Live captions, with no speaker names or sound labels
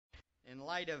in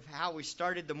light of how we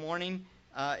started the morning,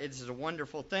 it's a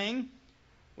wonderful thing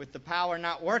with the power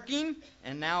not working,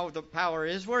 and now the power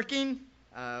is working,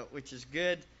 which is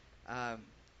good.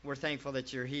 We're thankful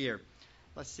that you're here.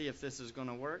 Let's see if this is going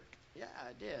to work. Yeah,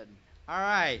 it did. All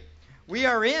right. We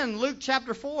are in Luke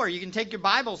chapter 4. You can take your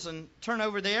Bibles and turn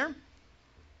over there.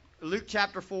 Luke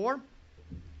chapter 4.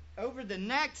 Over the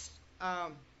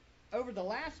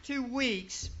last 2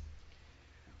 weeks,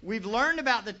 we've learned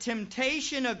about the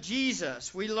temptation of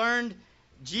Jesus. We learned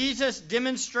Jesus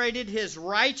demonstrated his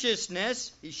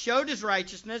righteousness. He showed his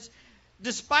righteousness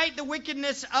despite the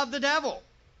wickedness of the devil.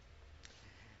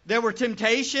 There were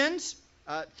temptations.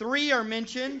 3 are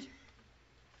mentioned.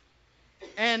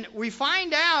 And we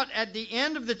find out at the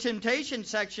end of the temptation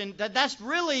section that that's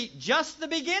really just the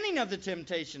beginning of the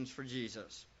temptations for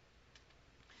Jesus.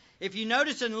 If you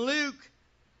notice in Luke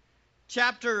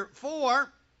chapter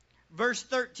 4, verse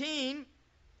 13,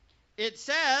 it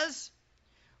says,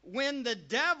 when the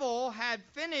devil had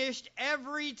finished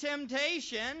every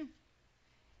temptation,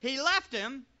 he left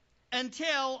him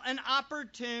until an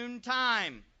opportune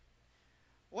time.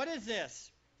 What is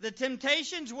this? The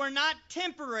temptations were not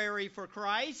temporary for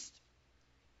Christ.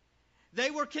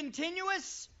 They were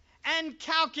continuous and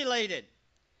calculated.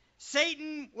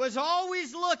 Satan was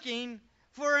always looking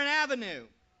for an avenue,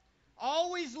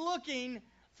 always looking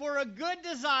for a good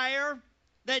desire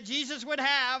that Jesus would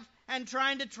have and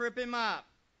trying to trip him up.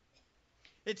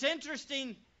 It's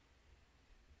interesting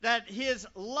that his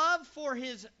love for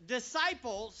his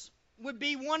disciples would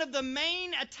be one of the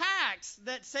main attacks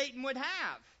that Satan would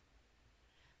have.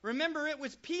 Remember, it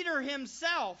was Peter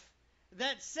himself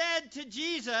that said to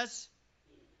Jesus,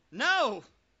 "No,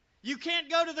 you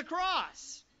can't go to the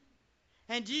cross."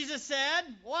 And Jesus said,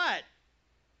 what?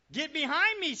 "Get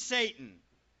behind me, Satan."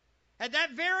 At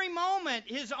that very moment,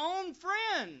 his own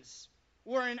friends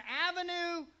were an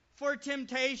avenue for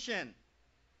temptation.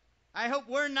 I hope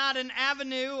we're not an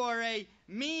avenue or a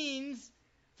means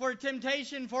for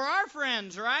temptation for our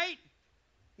friends, right?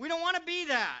 We don't want to be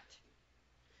that.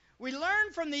 We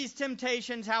learn from these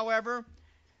temptations, however,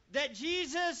 that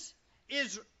Jesus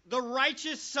is the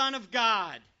righteous Son of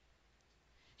God.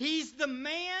 He's the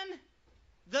man,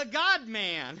 the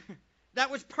God-man,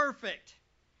 that was perfect.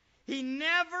 He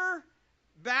never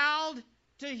bowed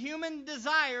to human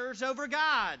desires over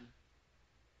God.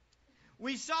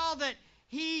 We saw that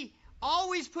he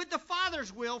always put the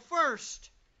Father's will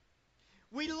first.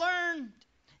 We learned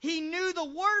he knew the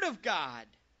Word of God,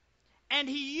 and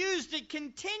he used it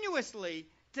continuously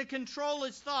to control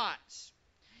his thoughts.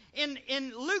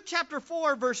 In Luke chapter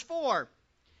 4, verse 4,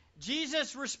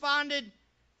 Jesus responded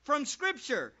from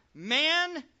Scripture,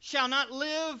 "Man shall not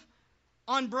live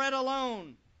on bread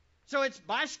alone." So it's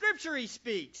by Scripture he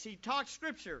speaks. He talks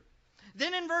Scripture.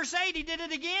 Then in verse 8, he did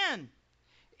it again.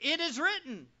 "It is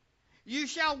written, you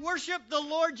shall worship the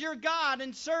Lord your God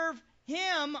and serve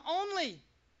him only."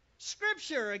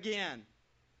 Scripture again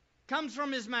comes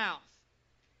from his mouth.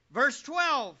 Verse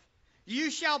 12,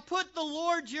 you shall not put the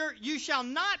Lord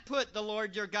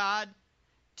your God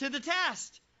to the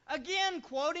test. Again,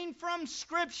 quoting from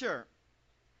Scripture.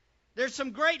 There's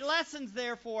some great lessons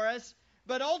there for us,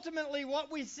 but ultimately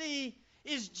what we see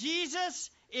is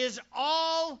Jesus is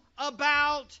all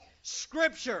about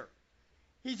Scripture.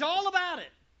 He's all about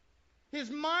it. His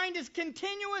mind is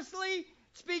continuously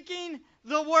speaking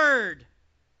the Word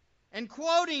and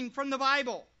quoting from the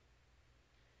Bible.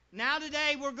 Now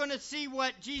today we're going to see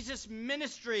what Jesus'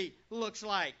 ministry looks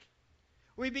like.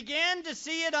 We began to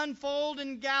see it unfold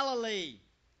in Galilee.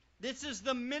 This is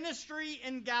the ministry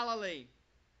in Galilee.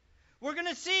 We're going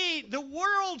to see the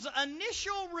world's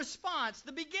initial response,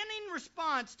 the beginning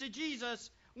response to Jesus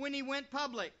when he went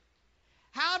public.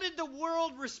 How did the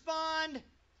world respond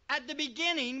at the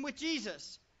beginning with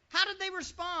Jesus? How did they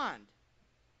respond?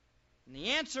 And the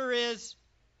answer is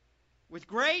with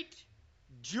great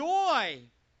joy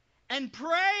and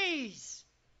praise.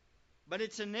 But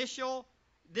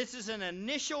this is an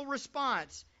initial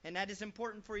response, and that is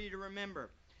important for you to remember.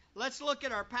 Let's look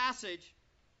at our passage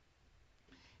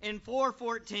in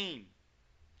 4:14.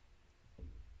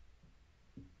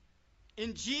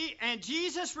 And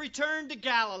Jesus returned to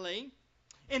Galilee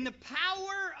in the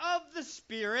power of the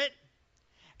Spirit,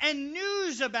 and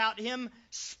news about him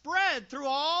spread through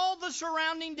all the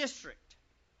surrounding district.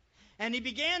 And he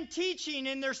began teaching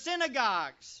in their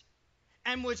synagogues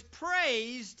and was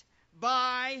praised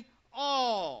by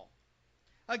all.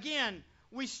 Again,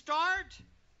 we start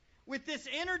with this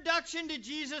introduction to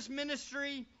Jesus'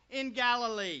 ministry in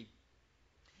Galilee.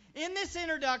 In this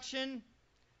introduction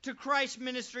to Christ's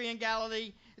ministry in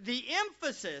Galilee, the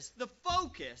emphasis, the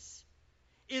focus,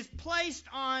 is placed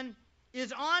on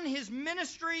is on his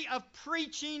ministry of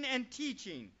preaching and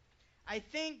teaching. I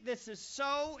think this is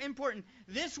so important.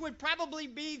 This would probably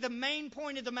be the main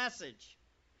point of the message.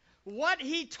 What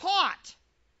he taught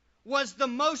was the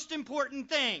most important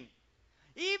thing.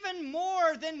 Even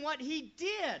more than what he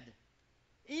did,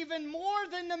 even more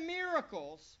than the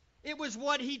miracles, it was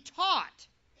what he taught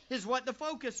is what the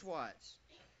focus was.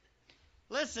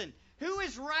 Listen, who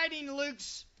is writing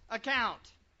Luke's account?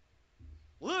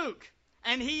 Luke.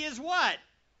 And he is what?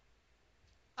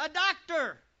 A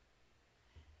doctor.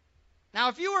 Now,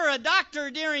 if you were a doctor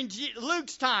during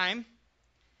Luke's time,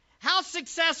 how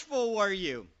successful were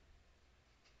you?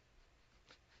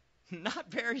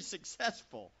 Not very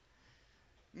successful.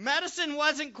 Medicine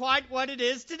wasn't quite what it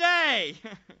is today.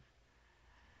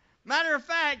 Matter of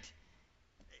fact,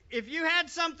 if you had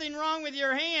something wrong with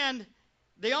your hand,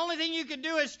 the only thing you could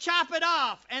do is chop it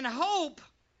off and hope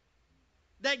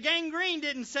that gangrene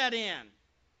didn't set in.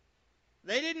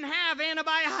 They didn't have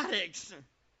antibiotics.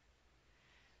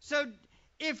 So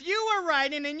if you were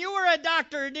writing and you were a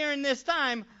doctor during this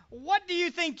time, what do you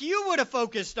think you would have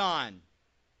focused on?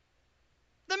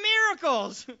 The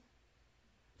miracles.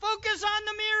 Focus on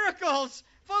the miracles.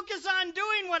 Focus on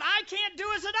doing what I can't do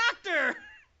as a doctor.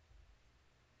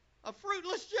 A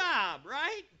fruitless job,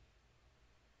 right?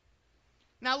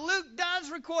 Now, Luke does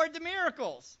record the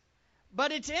miracles,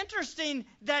 but it's interesting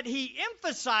that he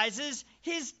emphasizes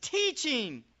his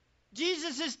teaching,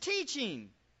 Jesus' teaching.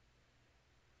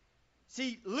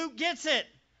 See, Luke gets it.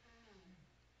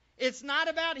 It's not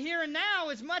about here and now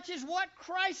as much as what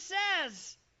Christ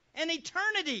says and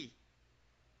eternity.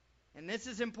 And this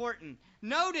is important.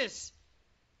 Notice,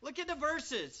 look at the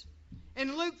verses.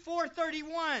 In Luke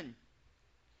 4:31,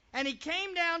 and he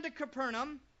came down to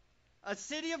Capernaum, a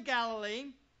city of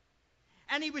Galilee,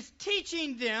 and he was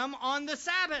teaching them on the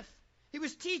Sabbath. He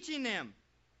was teaching them.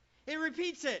 It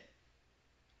repeats it.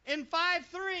 In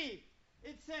 5:3,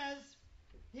 it says,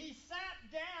 he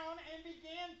sat down and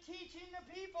began teaching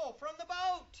the people from the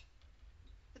boat.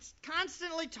 It's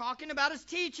constantly talking about his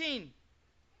teaching.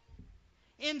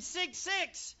 In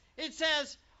 6:6, it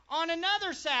says, on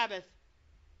another Sabbath,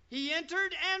 he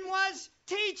entered and was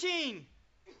teaching.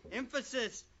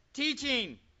 Emphasis,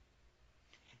 teaching.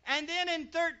 And then in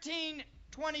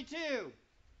 13:22,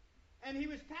 and he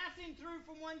was passing through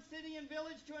from one city and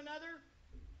village to another,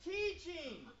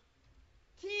 teaching.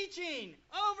 Teaching.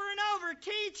 Over and over,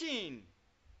 teaching.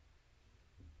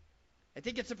 I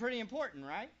think it's pretty important,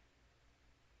 right?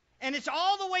 And it's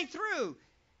all the way through.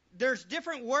 There's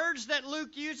different words that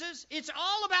Luke uses. It's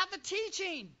all about the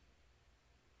teaching.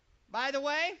 By the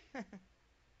way,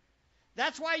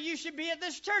 that's why you should be at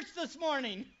this church this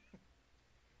morning.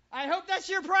 I hope that's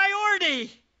your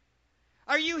priority.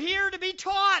 Are you here to be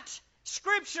taught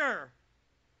Scripture?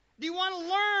 Do you want to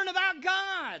learn about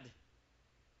God?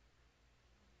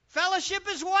 Fellowship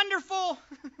is wonderful.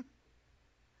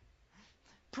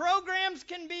 Programs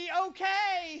can be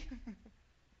okay.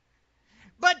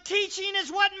 But teaching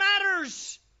is what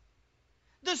matters.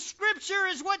 The Scripture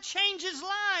is what changes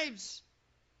lives.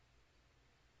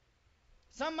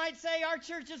 Some might say our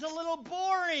church is a little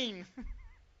boring.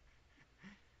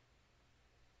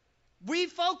 We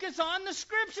focus on the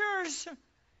Scriptures.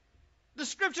 The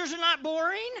Scriptures are not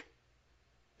boring.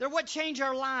 They're what change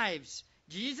our lives.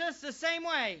 Jesus, the same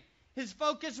way. His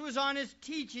focus was on his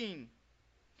teaching.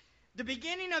 The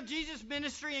beginning of Jesus'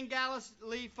 ministry in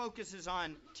Galilee focuses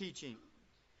on teaching.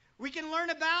 We can learn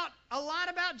a lot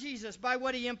about Jesus by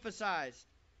what he emphasized.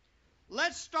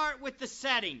 Let's start with the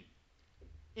setting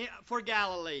for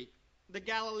Galilee, the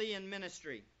Galilean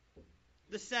ministry.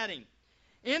 The setting.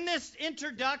 In this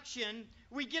introduction,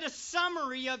 we get a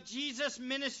summary of Jesus'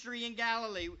 ministry in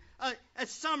Galilee. A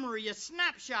summary, a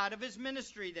snapshot of his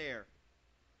ministry there.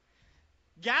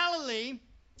 Galilee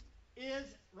is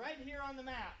right here on the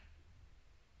map.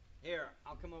 Here,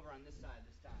 I'll come over on this side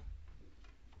this time.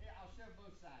 Here, I'll show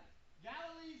both sides.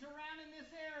 Galilee's around in this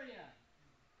area.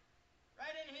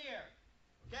 Right in here.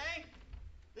 Okay?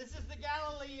 This is the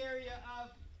Galilee area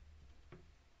of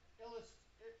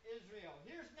Israel.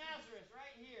 Here's Nazareth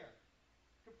right here.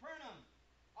 Capernaum.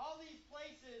 All these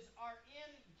places are in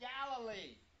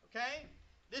Galilee. Okay?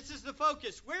 This is the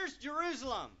focus. Where's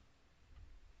Jerusalem?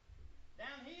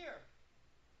 Down here.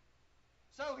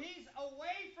 So he's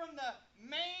away from the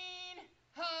main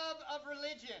hub of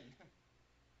religion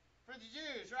for the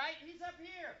Jews, right? He's up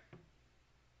here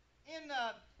in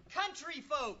the country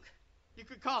folk, you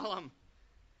could call them.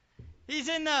 He's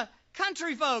in the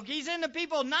country folk. He's in the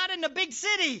people, not in the big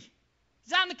city.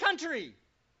 He's out in the country.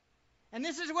 And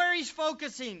this is where he's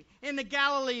focusing, in the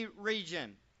Galilee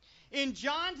region. In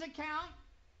John's account,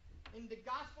 in the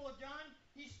Gospel of John,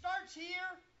 he he starts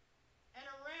here and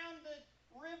around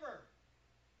the river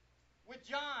with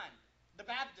John the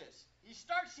Baptist. He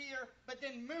starts here, but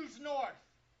then moves north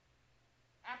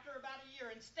after about a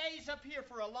year and stays up here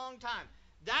for a long time.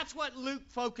 That's what Luke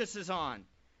focuses on.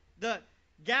 The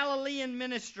Galilean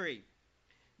ministry,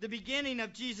 the beginning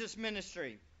of Jesus'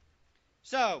 ministry.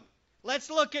 So,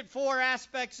 let's look at 4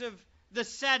 aspects of the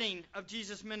setting of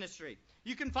Jesus' ministry.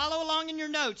 You can follow along in your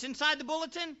notes. Inside the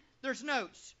bulletin, there's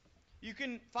notes. You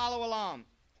can follow along.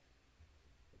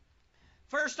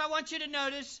 First, I want you to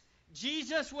notice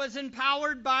Jesus was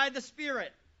empowered by the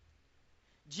Spirit.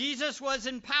 Jesus was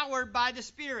empowered by the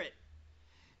Spirit.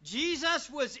 Jesus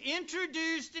was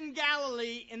introduced in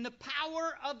Galilee in the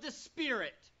power of the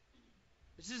Spirit.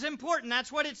 This is important.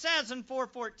 That's what it says in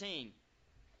 4:14.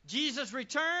 Jesus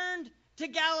returned to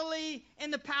Galilee in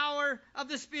the power of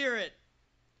the Spirit.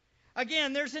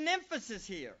 Again, there's an emphasis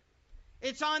here.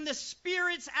 It's on the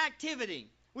Spirit's activity.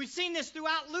 We've seen this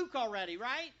throughout Luke already,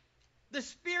 right? The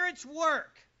Spirit's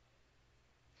work.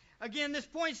 Again, this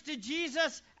points to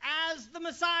Jesus as the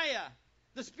Messiah.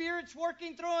 The Spirit's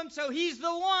working through him, so he's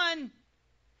the one.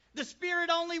 The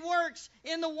Spirit only works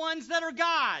in the ones that are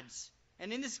God's.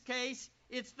 And in this case,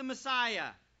 it's the Messiah.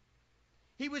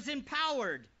 He was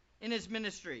empowered in his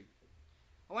ministry.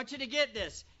 I want you to get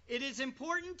this. It is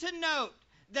important to note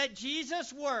that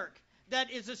Jesus' work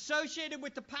that is associated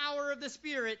with the power of the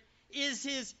Spirit is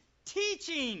his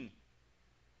teaching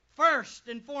first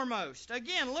and foremost.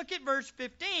 Again, look at verse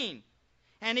 15.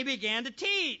 And he began to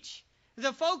teach.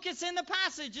 The focus in the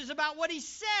passage is about what he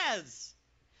says.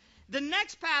 The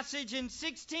next passage in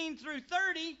 16 through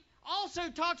 30 also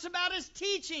talks about his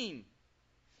teaching.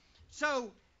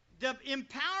 So the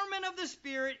empowerment of the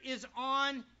Spirit is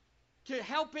on to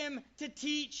help him to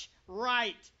teach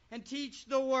right and teach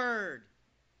the Word.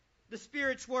 The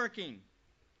Spirit's working.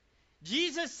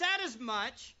 Jesus said as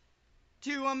much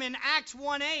to him in Acts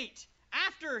 1:8.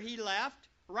 After he left,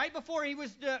 right before he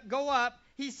was to go up,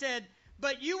 he said,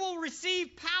 "But you will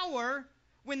receive power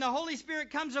when the Holy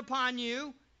Spirit comes upon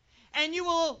you, and you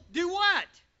will do what?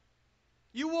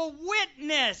 You will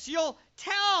witness. You'll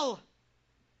tell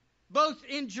both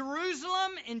in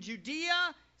Jerusalem, in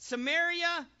Judea,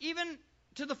 Samaria, even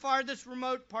to the farthest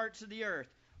remote parts of the earth."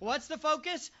 What's the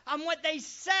focus? On what they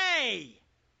say.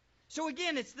 So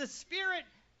again, it's the Spirit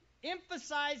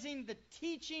emphasizing the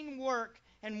teaching work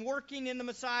and working in the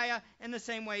Messiah in the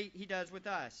same way he does with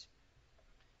us.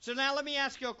 So now let me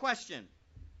ask you a question.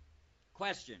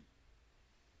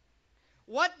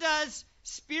 What does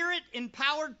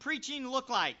Spirit-empowered preaching look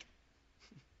like?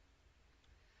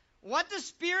 What does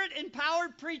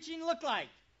Spirit-empowered preaching look like?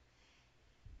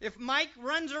 If Mike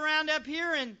runs around up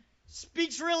here and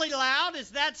speaks really loud,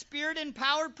 is that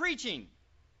Spirit-empowered preaching?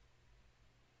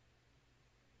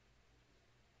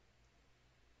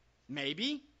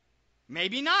 Maybe.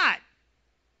 Maybe not.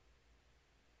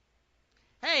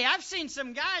 Hey, I've seen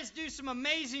some guys do some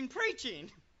amazing preaching.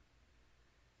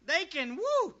 They can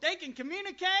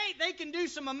communicate. They can do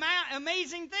some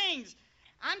amazing things.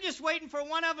 I'm just waiting for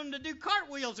one of them to do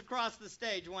cartwheels across the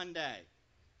stage one day.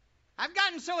 I've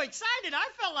gotten so excited, I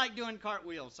felt like doing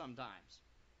cartwheels sometimes.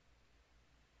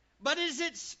 But is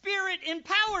it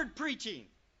Spirit-empowered preaching?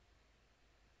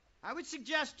 I would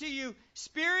suggest to you,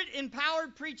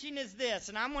 Spirit-empowered preaching is this.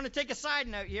 And I'm going to take a side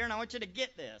note here, and I want you to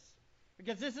get this.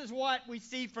 Because this is what we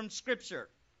see from Scripture.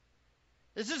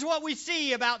 This is what we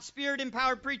see about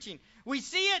Spirit-empowered preaching. We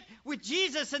see it with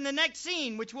Jesus in the next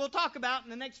scene, which we'll talk about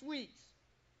in the next weeks.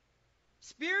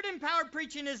 Spirit-empowered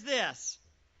preaching is this.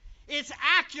 It's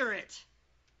accurate.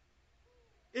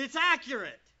 It's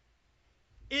accurate.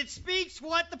 It speaks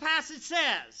what the passage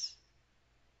says.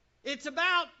 It's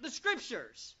about the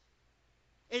Scriptures.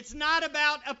 It's not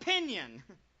about opinion,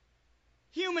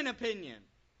 human opinion.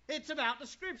 It's about the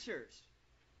Scriptures.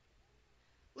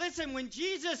 Listen, when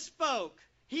Jesus spoke,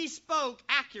 he spoke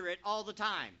accurate all the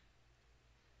time.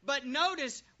 But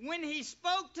notice, when he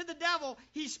spoke to the devil,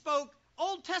 he spoke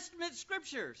Old Testament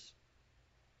Scriptures.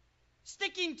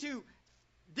 Sticking to,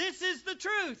 this is the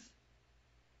truth.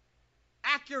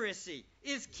 Accuracy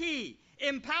is key.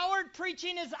 Empowered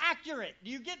preaching is accurate.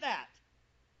 Do you get that?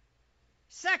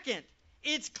 Second,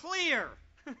 it's clear.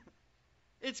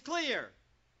 It's clear.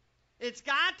 It's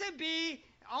got to be,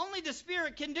 only the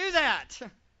Spirit can do that.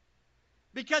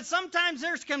 Because sometimes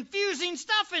there's confusing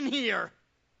stuff in here.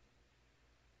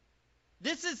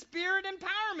 This is Spirit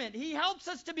empowerment. He helps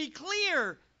us to be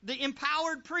clear, the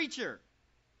empowered preacher.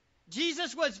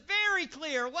 Jesus was very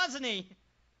clear, wasn't he?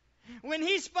 When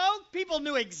he spoke, people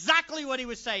knew exactly what he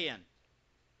was saying.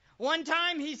 One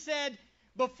time he said,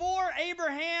 before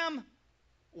Abraham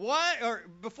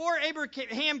before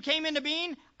Abraham came into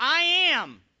being, I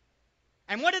am.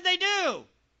 And what did they do?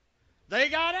 They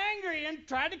got angry and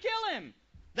tried to kill him.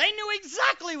 They knew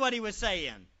exactly what he was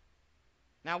saying.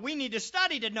 Now, we need to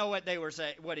study to know what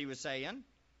he was saying.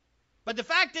 But the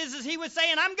fact is he was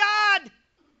saying, I'm God.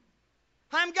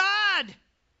 I'm God.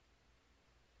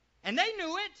 And they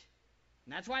knew it.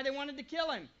 And that's why they wanted to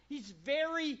kill him. He's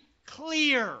very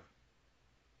clear.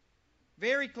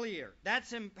 Very clear.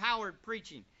 That's empowered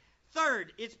preaching.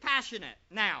 Third, it's passionate.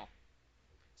 Now,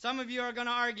 some of you are going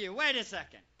to argue, wait a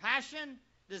second. Passion?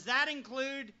 Does that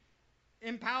include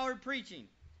empowered preaching?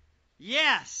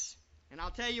 Yes. And I'll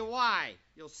tell you why.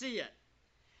 You'll see it.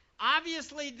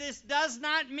 Obviously, this does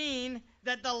not mean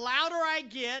that the louder I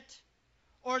get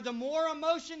or the more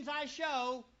emotions I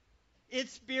show,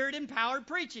 it's Spirit-empowered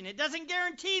preaching. It doesn't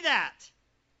guarantee that.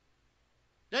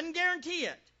 Doesn't guarantee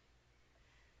it.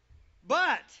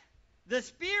 But the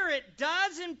Spirit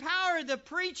does empower the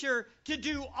preacher to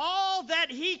do all that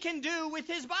he can do with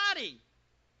his body.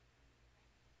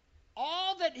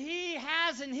 All that he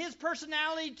has in his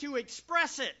personality to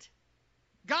express it.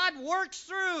 God works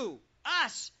through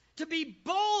us to be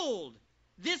bold.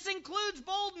 This includes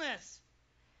boldness.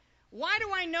 Why do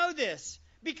I know this?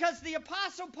 Because the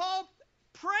Apostle Paul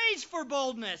prays for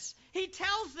boldness. He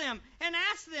tells them and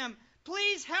asks them,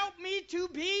 please help me to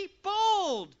be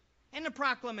bold in the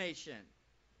proclamation.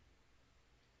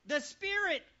 The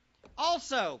Spirit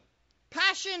also,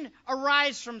 passion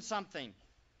arrives from something.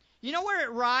 You know where it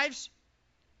arrives?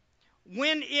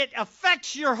 When it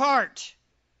affects your heart.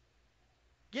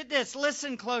 Get this,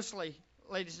 listen closely,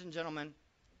 ladies and gentlemen.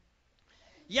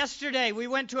 Yesterday, we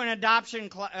went to an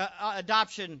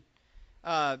adoption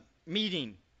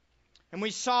meeting, and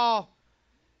we saw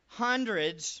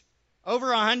over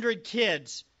 100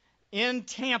 kids in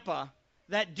Tampa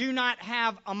that do not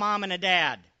have a mom and a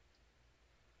dad.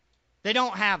 They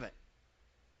don't have it.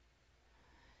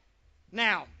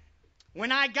 Now,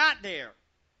 when I got there,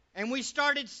 and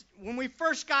when we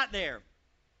first got there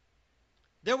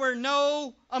were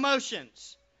no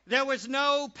emotions. There was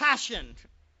no passion.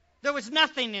 There was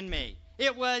nothing in me.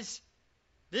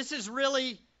 This is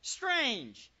really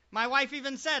strange. My wife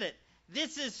even said it.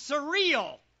 This is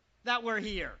surreal that we're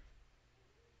here.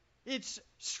 It's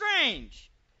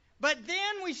strange. But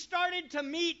then we started to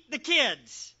meet the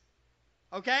kids.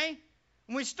 Okay?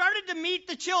 When we started to meet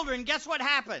the children, guess what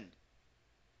happened?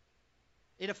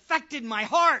 It affected my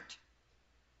heart.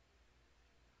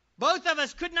 Both of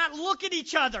us could not look at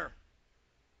each other.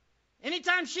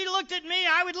 Anytime she looked at me,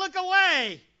 I would look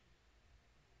away.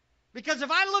 Because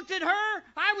if I looked at her,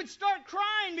 I would start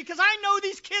crying because I know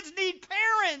these kids need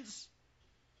parents.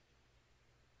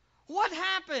 What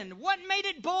happened? What made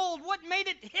it bold? What made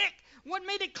it hit? What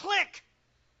made it click?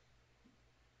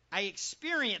 I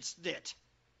experienced it.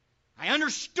 I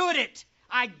understood it.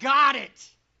 I got it.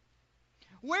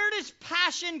 Where does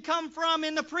passion come from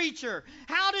in the preacher?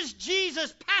 How does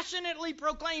Jesus passionately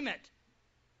proclaim it?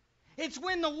 It's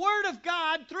when the Word of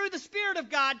God, through the Spirit of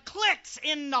God, clicks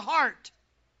in the heart.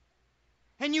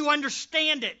 And you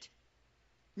understand it.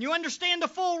 You understand the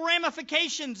full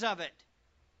ramifications of it.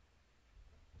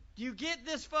 Do you get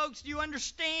this, folks? Do you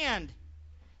understand?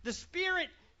 The Spirit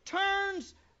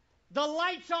turns the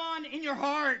lights on in your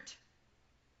heart.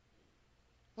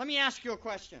 Let me ask you a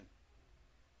question.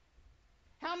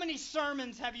 How many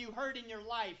sermons have you heard in your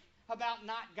life about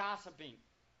not gossiping?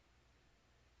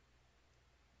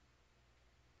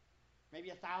 Maybe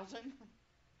 1,000?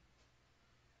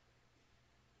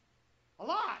 A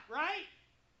lot, right?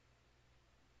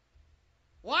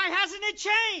 Why hasn't it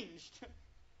changed?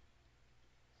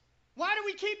 Why do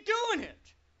we keep doing it?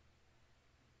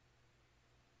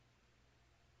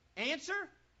 Answer?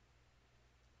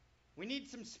 We need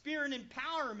some spirit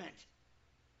empowerment.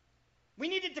 We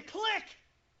need it to click.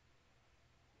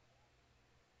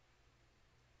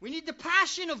 We need the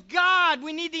passion of God.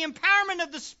 We need the empowerment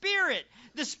of the Spirit.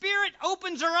 The Spirit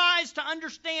opens our eyes to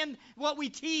understand what we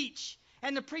teach.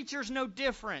 And the preacher's no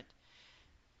different.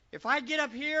 If I get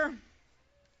up here,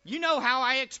 you know how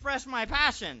I express my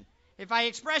passion. If I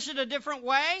express it a different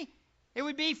way, it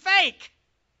would be fake.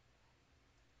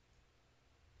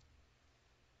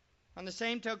 On the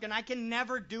same token, I can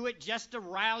never do it just to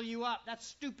rile you up. That's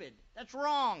stupid. That's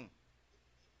wrong.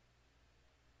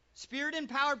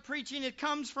 Spirit-empowered preaching, it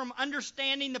comes from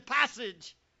understanding the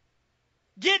passage.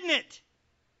 Getting it.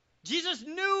 Jesus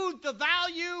knew the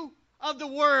value of the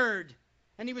Word,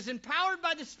 and he was empowered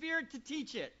by the Spirit to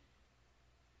teach it.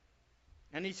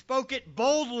 And he spoke it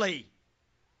boldly.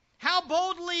 How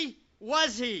boldly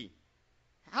was he?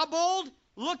 How bold?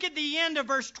 Look at the end of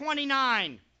verse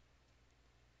 29.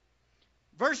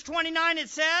 Verse 29 it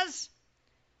says,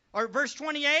 or verse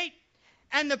 28,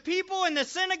 and the people in the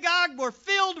synagogue were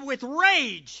filled with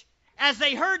rage as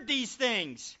they heard these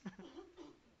things.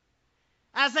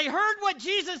 As they heard what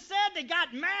Jesus said, they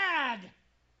got mad.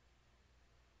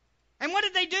 And what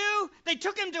did they do? They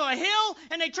took him to a hill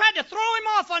and they tried to throw him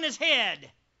off on his head.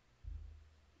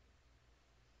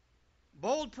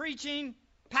 Bold preaching,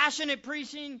 passionate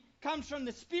preaching comes from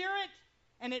the Spirit,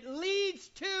 and it leads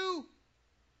to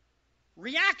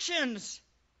reactions.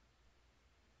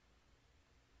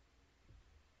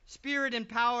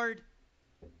 Spirit-empowered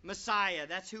Messiah,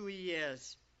 that's who he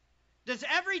is. Does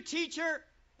every teacher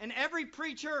and every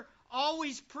preacher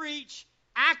always preach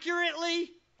accurately,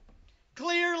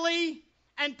 clearly,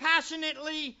 and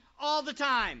passionately all the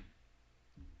time?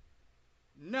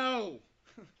 No.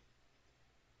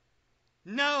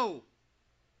 No.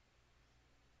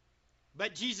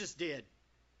 But Jesus did.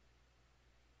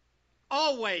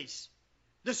 Always.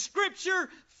 The Scripture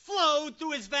flowed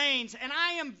through his veins, and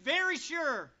I am very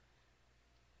sure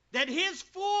that his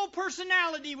full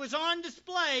personality was on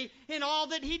display in all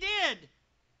that he did.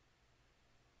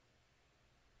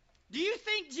 Do you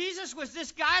think Jesus was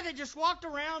this guy that just walked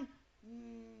around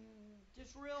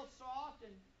just real soft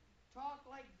and talked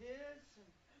like this?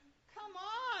 Come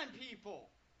on, people.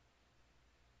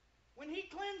 When he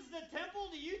cleansed the temple,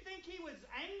 do you think he was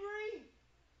angry?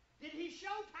 Did he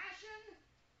show passion?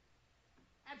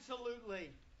 Absolutely.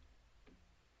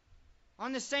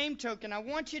 On the same token, I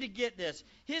want you to get this.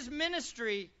 His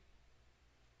ministry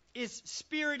is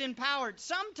Spirit-empowered.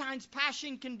 Sometimes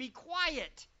passion can be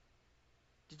quiet.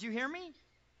 Did you hear me?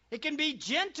 It can be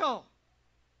gentle.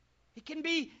 It can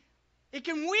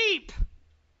weep.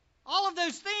 All of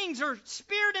those things are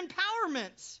Spirit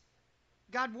empowerments.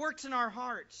 God works in our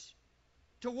hearts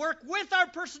to work with our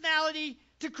personality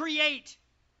to create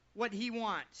what he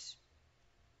wants.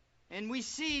 And we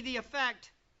see the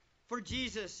effect for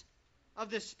Jesus of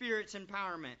the Spirit's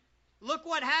empowerment. Look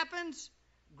what happens.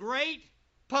 Great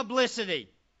publicity.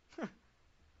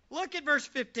 Look at verse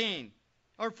 15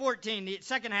 or 14, the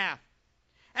second half.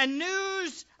 And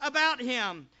news about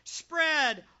him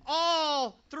spread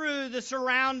all through the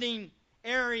surrounding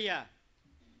area.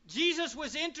 Jesus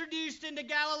was introduced into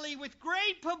Galilee with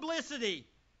great publicity.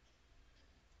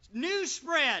 News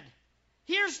spread.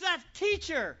 Here's that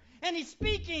teacher, and he's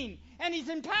speaking, and he's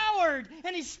empowered,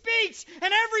 and he speaks,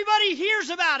 and everybody hears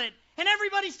about it, and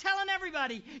everybody's telling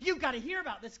everybody, you've got to hear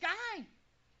about this guy.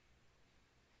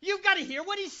 You've got to hear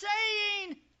what he's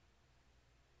saying.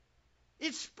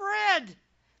 It spread.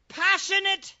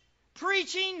 Passionate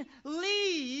preaching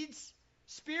leads,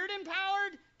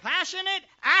 Spirit-empowered, passionate,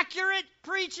 accurate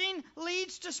preaching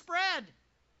leads to spread.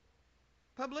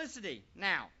 Publicity.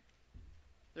 Now,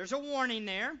 there's a warning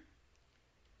there.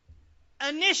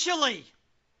 Initially,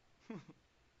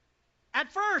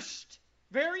 at first,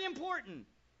 very important,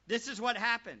 this is what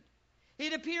happened.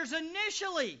 It appears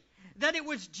initially that it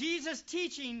was Jesus'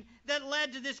 teaching that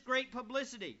led to this great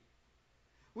publicity.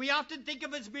 We often think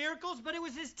of his miracles, but it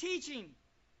was his teaching.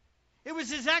 It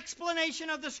was his explanation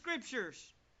of the Scriptures.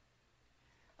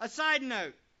 A side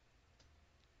note.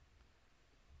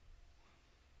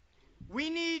 We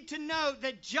need to note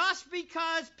that just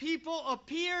because people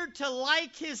appeared to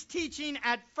like his teaching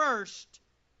at first,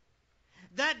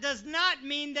 that does not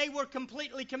mean they were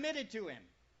completely committed to him.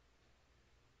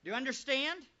 Do you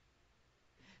understand?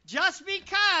 Just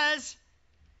because,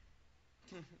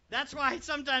 that's why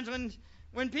sometimes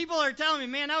when people are telling me,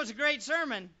 man, that was a great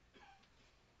sermon.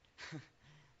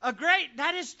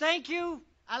 Thank you.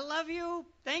 I love you.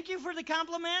 Thank you for the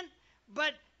compliment.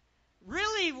 But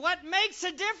really, what makes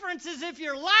a difference is if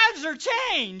your lives are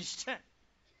changed.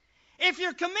 If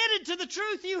you're committed to the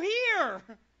truth you hear.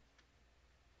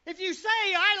 If you say,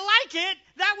 I like it,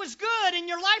 that was good, and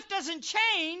your life doesn't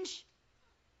change,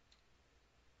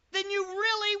 then you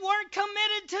really weren't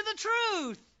committed to the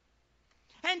truth.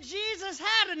 And Jesus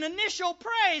had an initial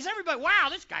praise. Everybody, wow,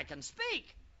 this guy can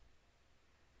speak.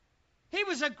 He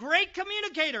was a great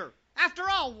communicator. After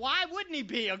all, why wouldn't he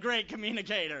be a great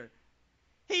communicator?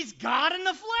 He's God in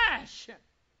the flesh.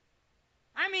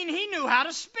 I mean, he knew how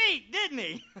to speak, didn't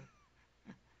he?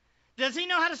 Does he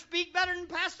know how to speak better than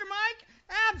Pastor Mike?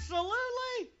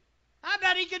 Absolutely. I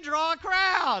bet he could draw a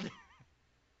crowd.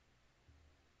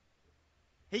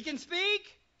 He can speak.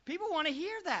 People want to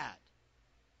hear that.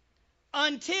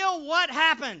 Until what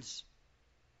happens?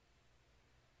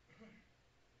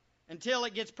 Until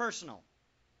it gets personal.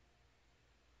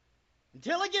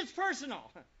 Until it gets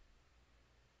personal.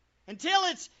 Until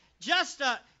it's just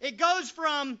it goes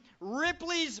from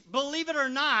Ripley's Believe It or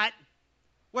Not,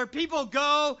 where people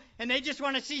go and they just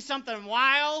want to see something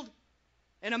wild,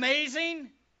 and amazing?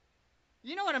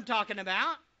 You know what I'm talking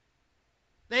about.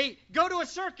 They go to a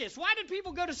circus. Why did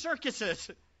people go to circuses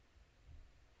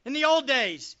in the old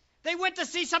days? They went to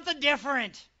see something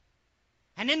different.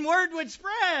 And then word would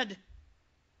spread.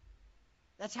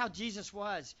 That's how Jesus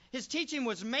was. His teaching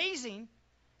was amazing.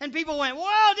 And people went,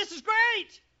 whoa, this is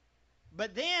great.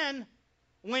 But then,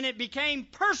 when it became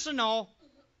personal,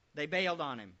 they bailed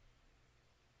on him.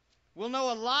 We'll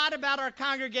know a lot about our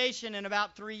congregation in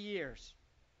about 3 years.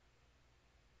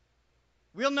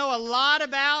 We'll know a lot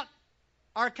about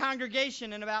our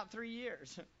congregation in about 3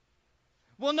 years.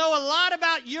 We'll know a lot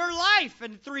about your life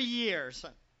in 3 years.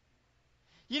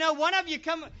 You know,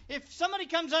 if somebody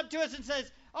comes up to us and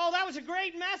says, oh, that was a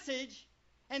great message,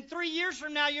 and 3 years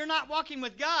from now you're not walking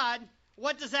with God,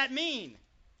 what does that mean?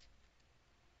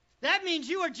 That means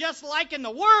you are just liking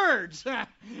the words.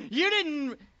 You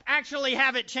didn't actually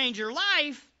have it change your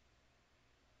life.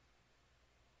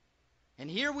 And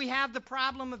here we have the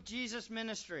problem of Jesus'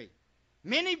 ministry.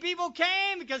 Many people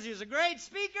came because he was a great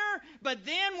speaker, but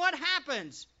then what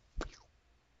happens?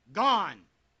 Gone.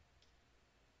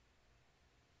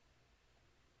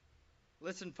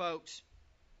 Listen, folks.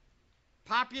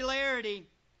 Popularity,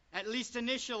 at least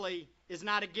initially, is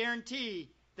not a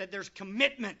guarantee that there's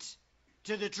commitment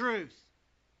to the truth.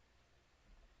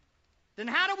 Then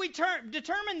how do we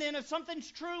determine then if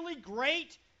something's truly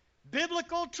great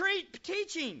biblical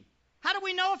teaching? How do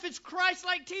we know if it's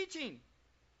Christ-like teaching?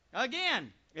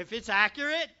 Again, if it's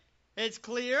accurate, it's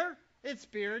clear, it's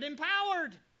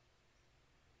Spirit-empowered.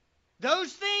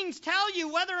 Those things tell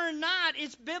you whether or not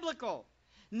it's biblical.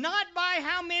 Not by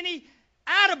how many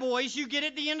attaboys you get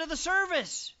at the end of the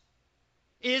service.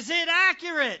 Is it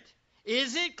accurate?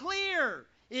 Is it clear?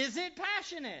 Is it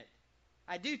passionate?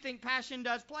 I do think passion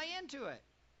does play into it.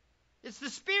 It's the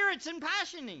Spirit's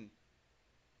impassioning.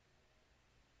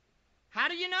 How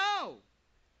do you know?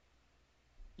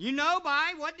 You know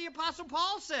by what the Apostle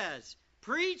Paul says.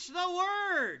 Preach the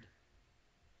word.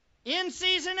 In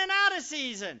season and out of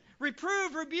season.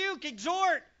 Reprove, rebuke,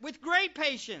 exhort with great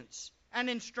patience and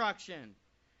instruction.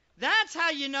 That's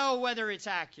how you know whether it's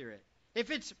accurate.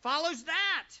 If it follows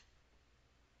that.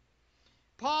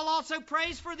 Paul also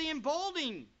prays for the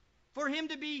emboldening, for him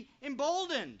to be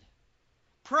emboldened.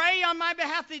 Pray on my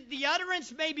behalf that the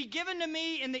utterance may be given to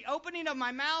me in the opening of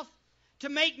my mouth to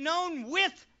make known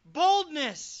with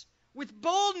boldness,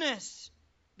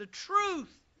 the truth.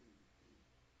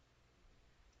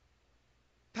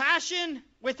 Passion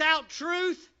without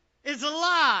truth is a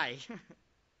lie.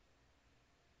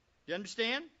 You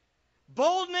understand?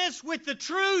 Boldness with the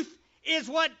truth is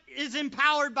what is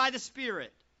empowered by the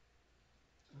Spirit.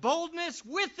 Boldness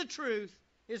with the truth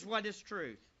is what is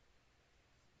truth.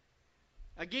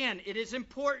 Again, it is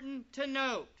important to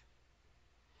note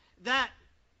that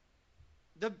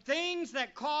the things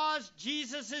that caused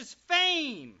Jesus'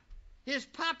 fame, his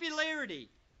popularity,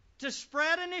 to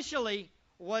spread initially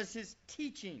was his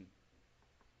teaching.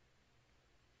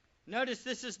 Notice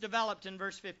this is developed in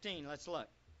verse 15. Let's look.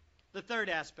 The third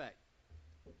aspect.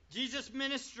 Jesus'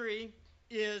 ministry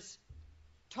is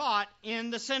taught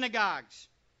in the synagogues.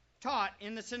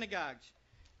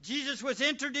 Jesus was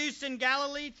introduced in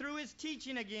Galilee through his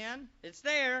teaching again. It's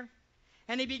there.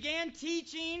 And he began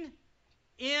teaching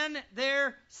in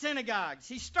their synagogues.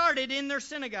 He started in their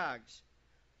synagogues.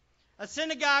 A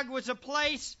synagogue was a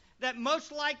place that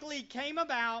most likely came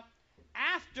about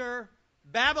after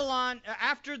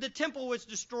the temple was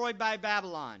destroyed by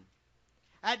Babylon.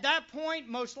 At that point,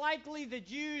 most likely the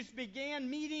Jews began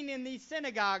meeting in these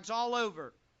synagogues all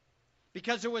over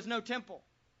because there was no temple.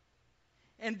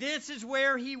 And this is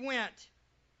where he went.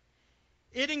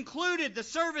 The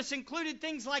service included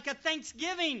things like a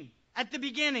thanksgiving at the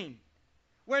beginning,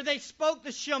 where they spoke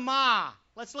the Shema.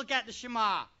 Let's look at the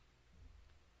Shema.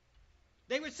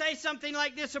 They would say something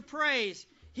like this of praise.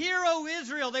 Hear, O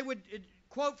Israel, they would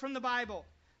quote from the Bible.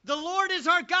 The Lord is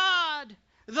our God.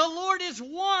 The Lord is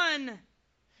one.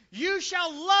 You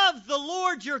shall love the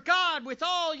Lord your God with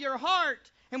all your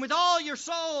heart and with all your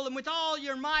soul and with all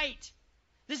your might.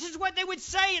 This is what they would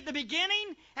say at the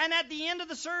beginning and at the end of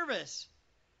the service.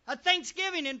 A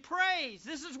thanksgiving and praise.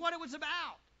 This is what it was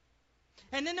about.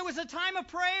 And then there was a time of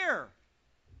prayer.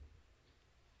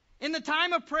 In the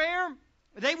time of prayer,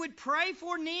 they would pray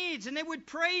for needs and they would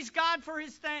praise God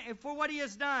for what he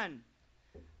has done.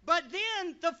 But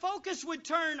then the focus would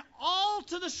turn all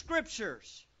to the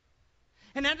Scriptures.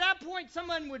 And at that point,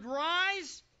 someone would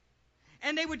rise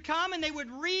and they would come and they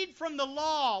would read from the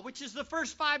law, which is the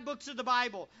first 5 books of the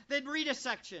Bible. They'd read a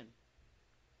section.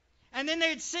 And then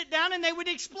they'd sit down and they would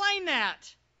explain that.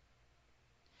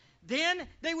 Then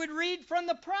they would read from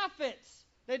the prophets.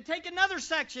 They'd take another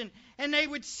section, and they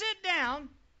would sit down.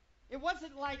 It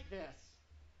wasn't like this.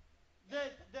 The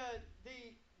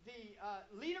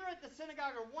leader at the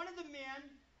synagogue, or one of the men,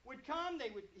 would come.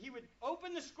 He would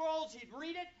open the scrolls. He'd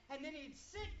read it, and then he'd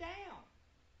sit down,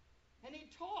 and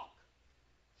he'd talk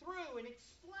through and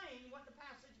explain what the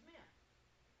passage meant.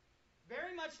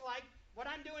 Very much like what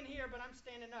I'm doing here, but I'm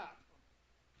standing up.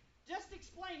 Just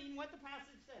explaining what the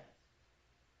passage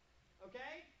says.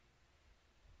 Okay?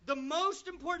 The most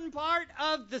important part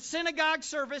of the synagogue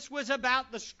service was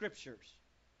about the Scriptures.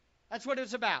 That's what it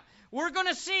was about. We're going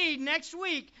to see next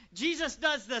week, Jesus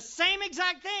does the same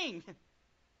exact thing.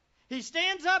 He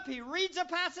stands up, he reads a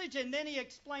passage, and then he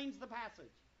explains the passage.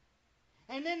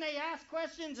 And then they ask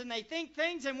questions and they think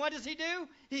things, and what does he do?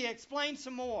 He explains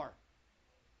some more.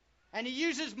 And he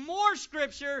uses more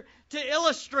Scripture to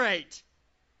illustrate.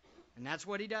 And that's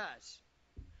what he does.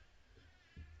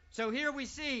 So here we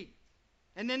see,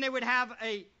 and then they would have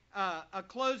a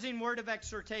closing word of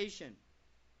exhortation.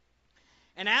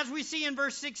 And as we see in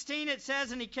verse 16, it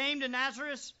says, "And he came to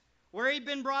Nazareth, where he'd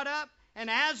been brought up, and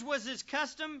as was his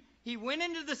custom, he went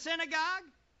into the synagogue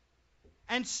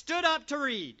and stood up to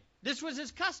read." This was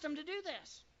his custom to do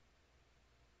this.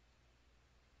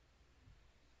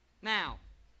 Now,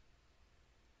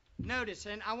 notice,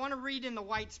 and I want to read in the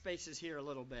white spaces here a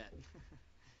little bit.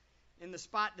 In the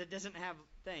spot that doesn't have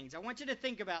things. I want you to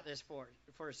think about this for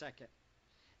a second.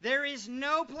 There is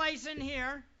no place in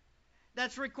here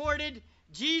that's recorded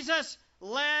Jesus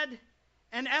led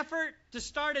an effort to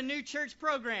start a new church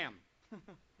program.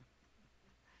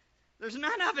 There's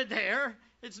none of it there.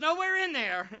 It's nowhere in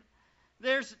there.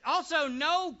 There's also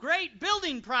no great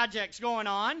building projects going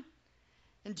on.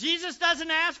 And Jesus doesn't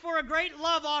ask for a great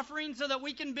love offering so that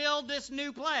we can build this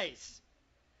new place.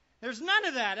 There's none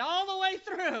of that all the way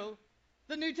through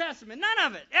the New Testament. None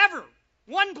of it, ever.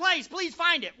 One place, please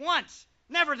find it, once.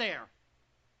 Never there.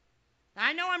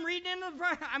 I know I'm reading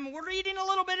a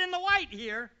little bit in the white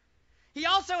here. He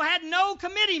also had no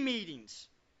committee meetings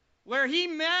where he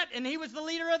met and he was the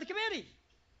leader of the committee.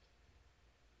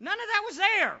 None of that was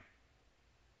there.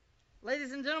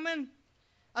 Ladies and gentlemen,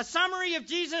 a summary of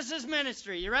Jesus'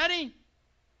 ministry. You ready?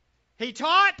 He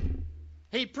taught,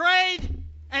 he prayed,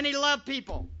 and he loved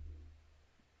people.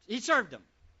 He served them.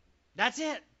 That's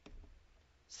it.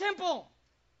 Simple.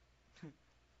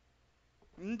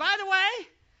 And by the way,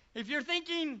 if you're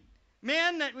thinking,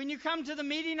 men, that when you come to the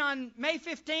meeting on May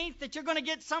 15th that you're going to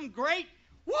get some great,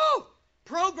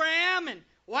 program and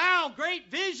wow, great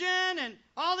vision and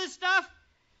all this stuff,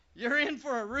 you're in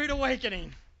for a rude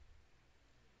awakening.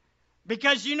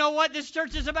 Because you know what this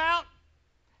church is about?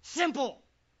 Simple.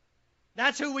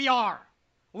 That's who we are.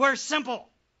 We're simple.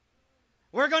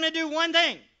 We're going to do one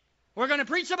thing. We're going to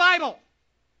preach the Bible.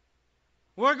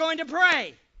 We're going to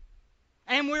pray.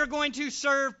 And we're going to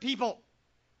serve people.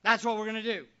 That's what we're going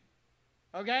to do.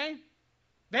 Okay?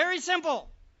 Very simple.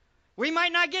 We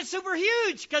might not get super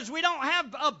huge because we don't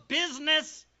have a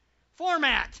business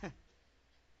format.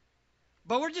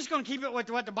 But we're just going to keep it with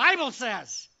what the Bible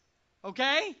says.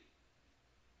 Okay?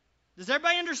 Does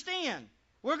everybody understand?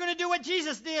 We're going to do what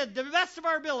Jesus did, the best of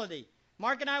our ability.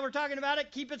 Mark and I were talking about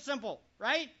it. Keep it simple,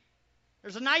 right?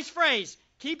 There's a nice phrase.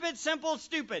 Keep it simple,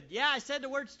 stupid. Yeah, I said the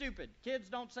word stupid. Kids,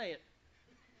 don't say it.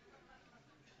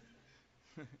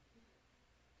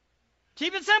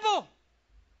 Keep it simple.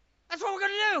 That's what we're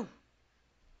going to do.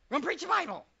 We're going to preach the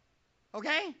Bible.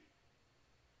 Okay?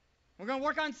 We're going to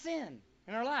work on sin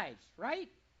in our lives, right?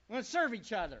 We're going to serve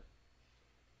each other.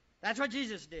 That's what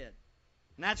Jesus did.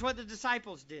 And that's what the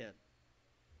disciples did.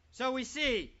 So we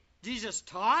see Jesus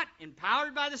taught,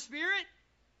 empowered by the Spirit.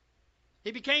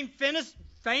 He became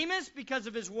famous because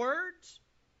of his words.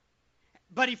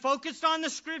 But he focused on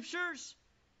the Scriptures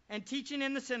and teaching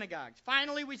in the synagogues.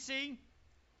 Finally, we see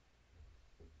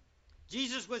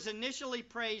Jesus was initially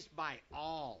praised by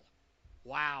all.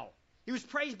 Wow. He was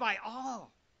praised by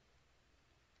all.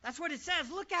 That's what it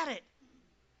says. Look at it.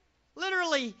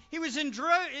 Literally, he was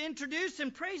introduced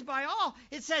and praised by all.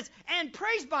 It says, and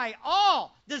praised by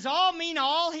all. Does all mean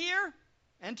all here?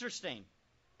 Interesting.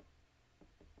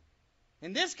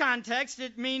 In this context,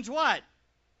 it means what?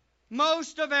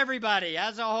 Most of everybody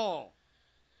as a whole.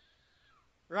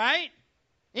 Right?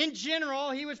 In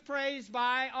general, he was praised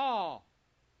by all.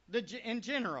 In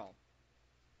general.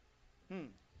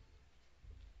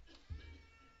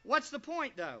 What's the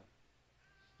point, though?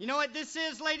 You know what this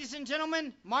is, ladies and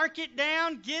gentlemen? Mark it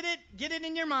down. Get it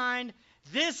in your mind.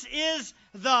 This is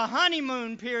the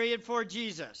honeymoon period for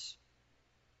Jesus.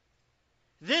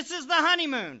 This is the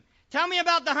honeymoon. Tell me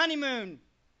about the honeymoon,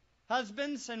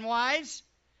 husbands and wives.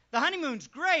 The honeymoon's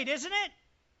great, isn't it?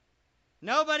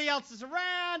 Nobody else is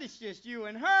around. It's just you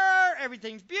and her.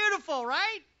 Everything's beautiful,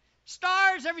 right?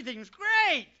 Stars, everything's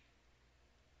great.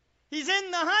 He's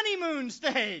in the honeymoon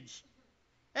stage.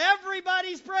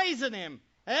 Everybody's praising him.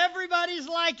 Everybody's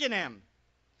liking him.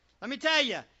 Let me tell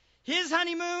you, his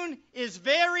honeymoon is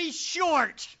very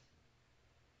short.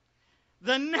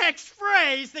 The next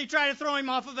phrase, they try to throw him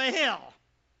off of a hill.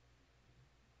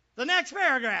 The next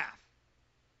paragraph.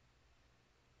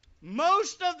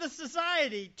 Most of the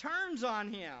society turns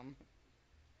on him.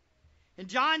 In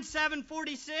John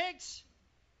 7:46,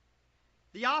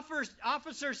 the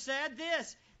officer said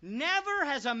this, "Never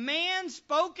has a man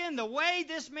spoken the way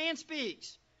this man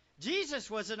speaks." Jesus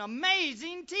was an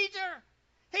amazing teacher.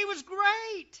 He was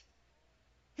great.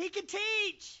 He could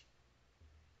teach.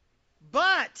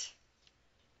 But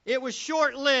it was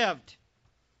short-lived.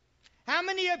 How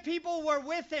many people were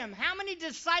with him? How many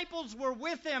disciples were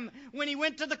with him when he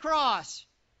went to the cross?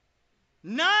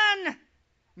 None.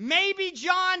 Maybe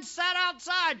John sat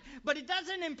outside, but it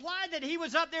doesn't imply that he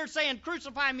was up there saying,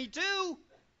 "Crucify me too."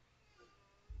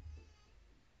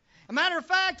 A matter of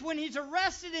fact, when he's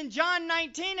arrested in John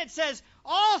 19, it says,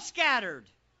 all scattered.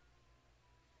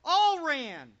 All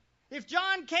ran. If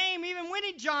John came, even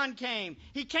when John came,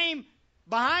 he came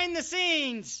behind the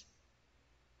scenes.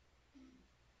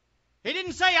 He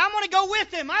didn't say, "I'm going to go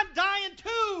with him. I'm dying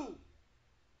too."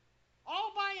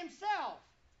 All by himself.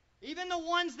 Even the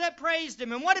ones that praised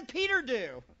him. And what did Peter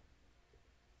do?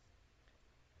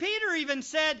 Peter even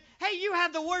said, "Hey, you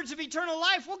have the words of eternal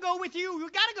life. We'll go with you.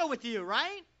 We've got to go with you,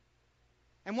 right?"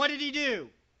 And what did he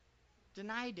do?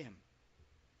 Denied him.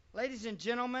 Ladies and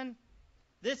gentlemen,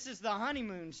 this is the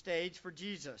honeymoon stage for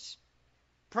Jesus.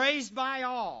 Praised by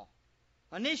all.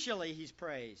 Initially, he's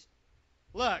praised.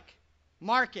 Look,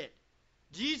 mark it.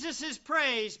 Jesus is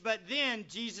praised, but then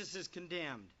Jesus is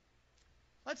condemned.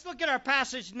 Let's look at our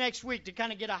passage next week to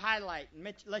kind of get a highlight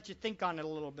and let you think on it a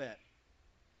little bit.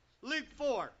 Luke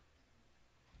 4.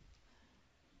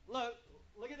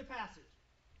 Look at the passage.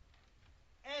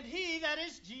 "And he," that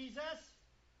is Jesus,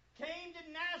 "came to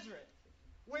Nazareth,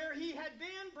 where he had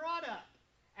been brought up.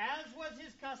 As was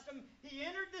his custom, he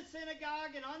entered the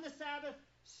synagogue and on the Sabbath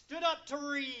stood up to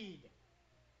read.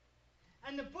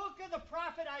 And the book of the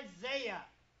prophet Isaiah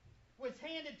was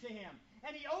handed to him.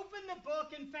 And he opened the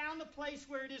book and found the place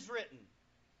where it is written."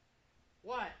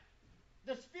 What?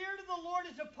 "The Spirit of the Lord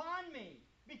is upon me,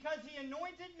 because he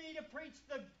anointed me to preach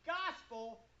the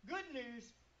gospel, good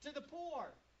news, to the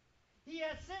poor. He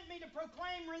has sent me to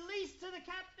proclaim release to the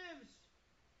captives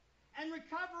and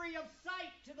recovery of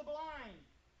sight to the blind,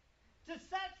 to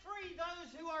set free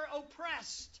those who are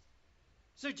oppressed."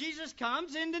 So Jesus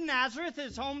comes into Nazareth,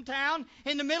 his hometown,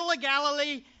 in the middle of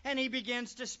Galilee, and he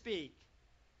begins to speak.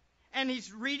 And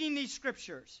he's reading these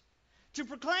scriptures to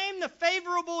proclaim the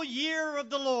favorable year of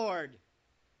the Lord.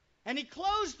 And he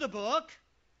closed the book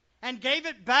and gave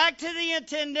it back to the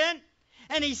attendant,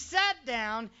 and he sat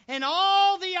down, and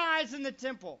all the eyes in the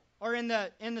temple, or in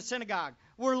the synagogue,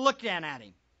 were looking at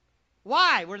him.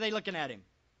 Why were they looking at him?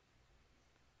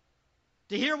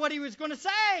 To hear what he was going to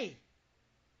say.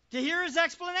 To hear his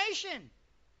explanation.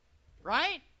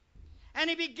 Right? And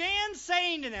he began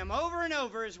saying to them, over and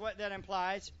over is what that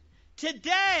implies,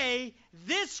 "Today,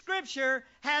 this scripture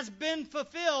has been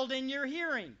fulfilled in your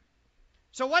hearing."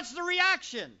 So what's the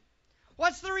reaction?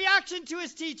 What's the reaction to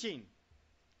his teaching?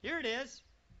 Here it is.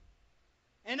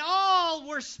 "And all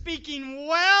were speaking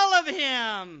well of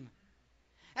him,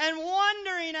 and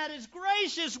wondering at his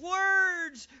gracious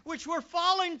words, which were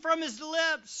falling from his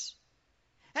lips.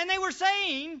 And they were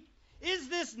saying, 'Is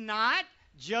this not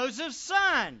Joseph's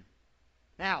son?'"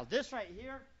 Now, this right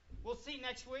here, we'll see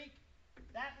next week.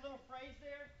 That little phrase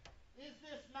there, "Is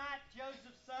this not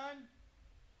Joseph's son?"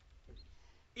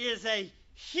 is a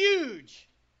huge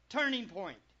turning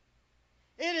point.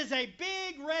 It is a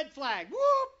big red flag.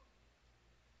 Whoop!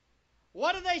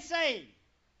 What are they saying?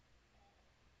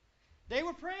 They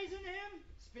were praising him,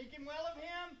 speaking well of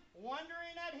him,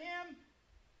 wondering at him,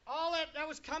 all that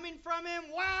was coming from him.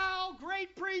 Wow,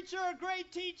 great preacher,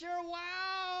 great teacher,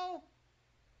 wow.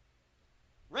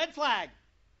 Red flag.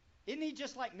 Isn't he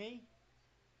just like me?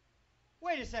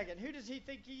 Wait a second, who does he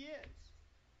think he is?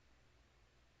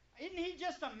 Isn't he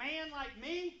just a man like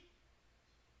me?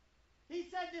 He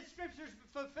said this scripture's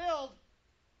fulfilled.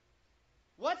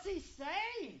 What's he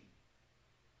saying?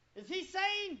 Is he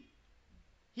saying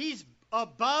he's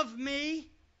above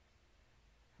me?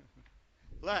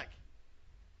 Look.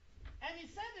 And he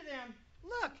said to them,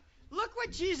 look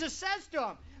what Jesus says to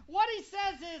him. What he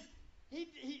says is,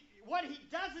 what he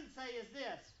doesn't say is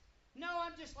this: "No,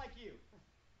 I'm just like you."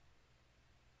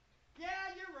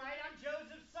 "Yeah, you're right, I'm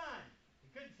Joseph's son." He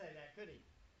couldn't say that, could he?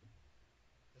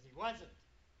 He wasn't.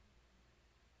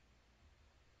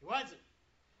 He wasn't.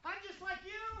 I'm just like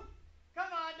you.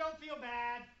 Come on, don't feel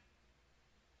bad.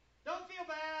 Don't feel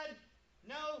bad.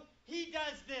 No, he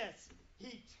does this.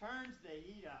 He turns the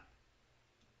heat up.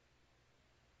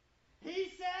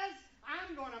 He says,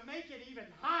 I'm going to make it even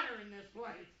hotter in this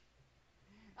place.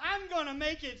 I'm going to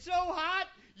make it so hot,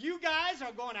 you guys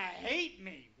are going to hate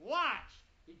me. Watch.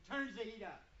 He turns the heat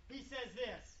up. He says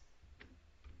this.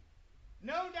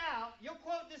 No doubt, you'll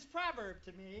quote this proverb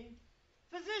to me.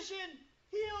 Physician,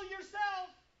 heal yourself.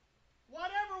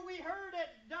 Whatever we heard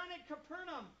done at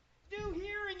Capernaum, do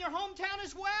here in your hometown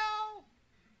as well.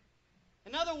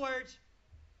 In other words,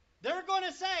 they're going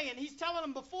to say, and he's telling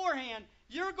them beforehand,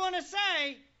 you're going to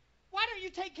say, why don't you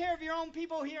take care of your own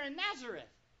people here in Nazareth?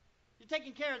 You're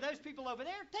taking care of those people over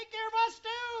there. Take care of us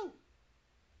too.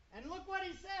 And look what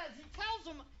he says. He tells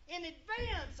them in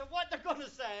advance of what they're going to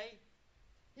say.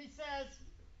 He says,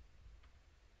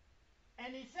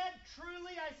 and he said,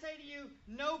 truly I say to you,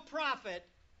 no prophet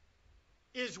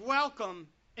is welcome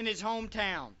in his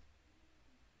hometown.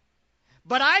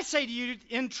 But I say to you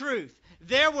in truth,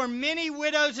 there were many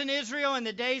widows in Israel in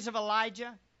the days of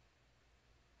Elijah,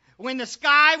 when the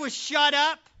sky was shut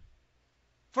up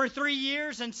for 3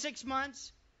 years and 6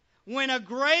 months, when a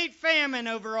great famine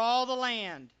over all the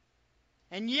land.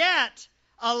 And yet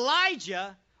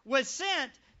Elijah was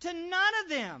sent to none of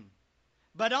them,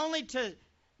 but only to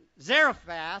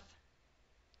Zarephath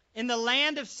in the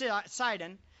land of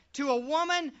Sidon, to a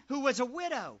woman who was a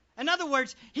widow. In other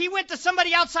words, he went to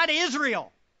somebody outside of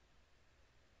Israel.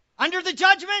 Under the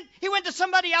judgment, he went to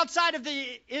somebody outside of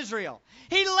Israel.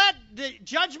 He let the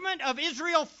judgment of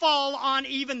Israel fall on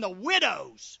even the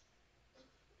widows.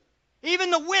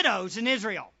 Even the widows in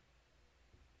Israel.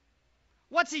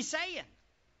 What's he saying?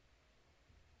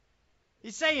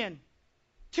 He's saying,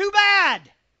 too bad.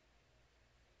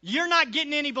 You're not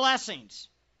getting any blessings.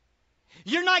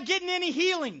 You're not getting any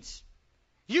healings.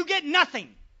 You get nothing.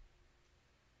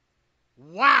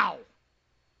 Wow.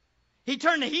 He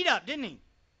turned the heat up, didn't he?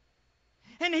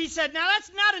 And he said, now that's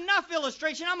not enough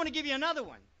illustration. I'm going to give you another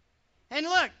one. And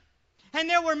look, and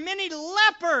there were many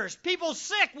lepers, people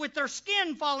sick with their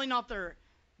skin falling off their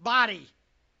body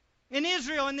in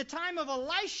Israel in the time of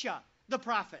Elisha, the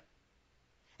prophet.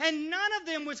 And none of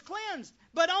them was cleansed,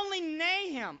 but only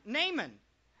Naaman,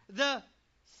 the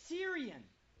Syrian,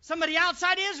 somebody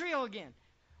outside Israel again.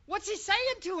 What's he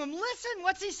saying to him? Listen,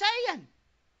 what's he saying?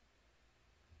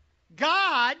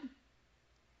 God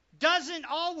doesn't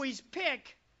always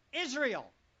pick Israel.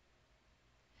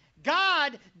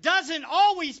 God doesn't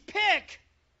always pick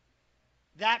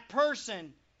that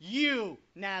person, you,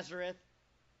 Nazareth.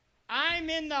 I'm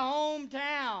in the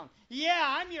hometown. Yeah,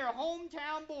 I'm your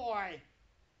hometown boy.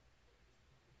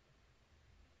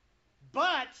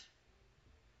 But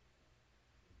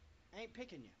I ain't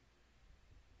picking you.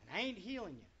 And I ain't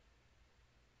healing you.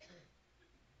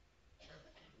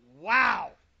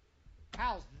 Wow.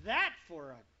 How's that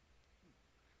for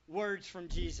words from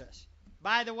Jesus?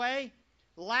 By the way,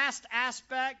 last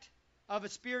aspect of a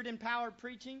Spirit-empowered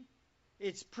preaching,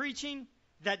 it's preaching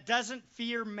that doesn't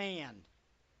fear man.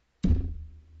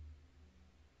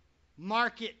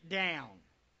 Mark it down.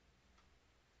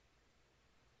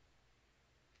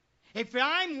 If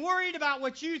I'm worried about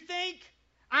what you think,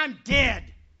 I'm dead.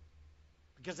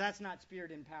 Because that's not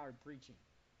Spirit-empowered preaching.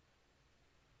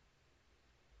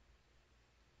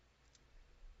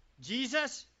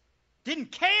 Jesus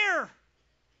didn't care.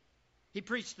 He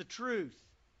preached the truth.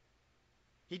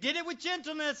 He did it with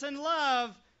gentleness and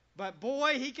love, but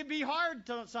boy, he could be hard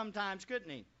sometimes, couldn't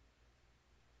he?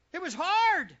 It was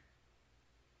hard.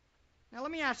 Now let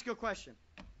me ask you a question.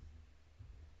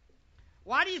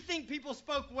 Why do you think people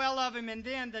spoke well of him, and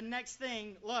then the next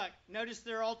thing, look, notice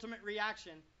their ultimate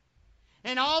reaction.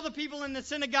 And all the people in the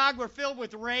synagogue were filled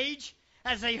with rage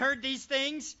as they heard these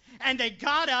things, and they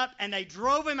got up and they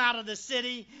drove him out of the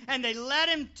city, and they led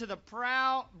him to the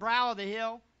brow of the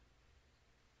hill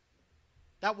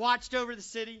that watched over the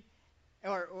city,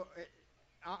 or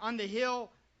on the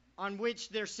hill on which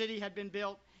their city had been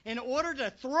built, in order to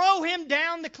throw him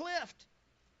down the cliff.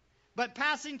 But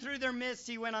passing through their midst,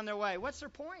 he went on their way. What's their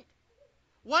point?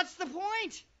 What's the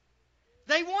point?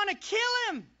 They want to kill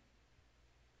him.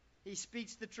 He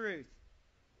speaks the truth.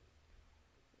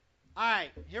 All right,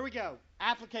 here we go.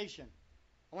 Application.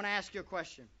 I want to ask you a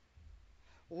question.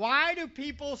 Why do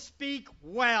people speak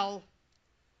well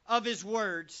of his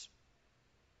words,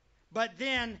 but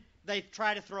then they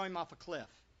try to throw him off a cliff?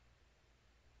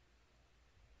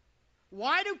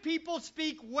 Why do people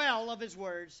speak well of his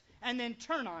words and then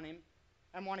turn on him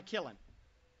and want to kill him?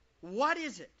 What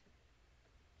is it?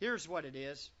 Here's what it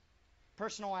is.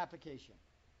 Personal application.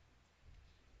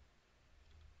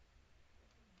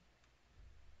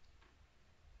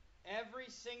 Every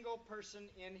single person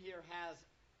in here has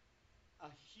a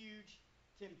huge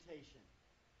temptation.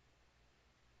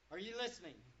 Are you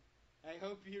listening? I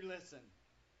hope you listen.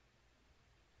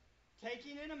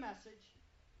 Taking in a message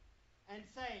and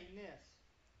saying this: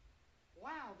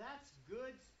 wow, that's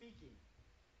good speaking.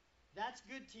 That's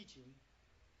good teaching.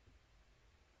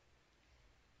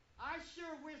 I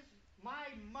sure wish my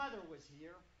mother was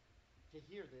here to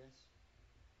hear this.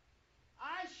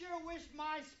 I sure wish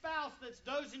my spouse that's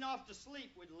dozing off to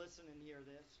sleep would listen and hear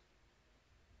this.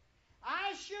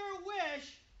 I sure wish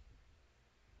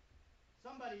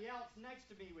somebody else next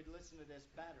to me would listen to this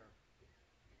better.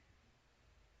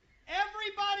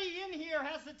 Everybody in here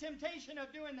has the temptation of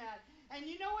doing that. And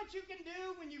you know what you can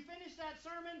do when you finish that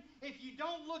sermon if you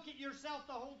don't look at yourself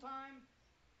the whole time?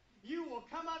 You will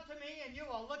come up to me and you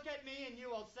will look at me and you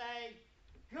will say,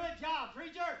 "Good job,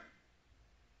 preacher.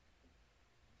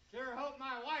 Sure hope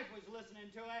my wife was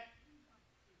listening to it."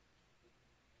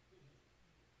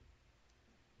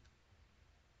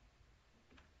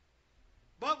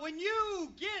 But when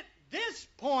you get this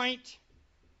point,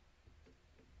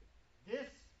 this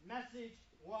message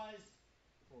was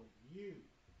for you.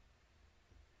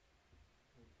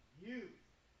 For you.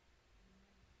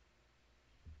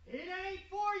 It ain't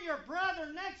for your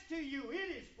brother next to you.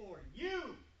 It is for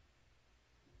you.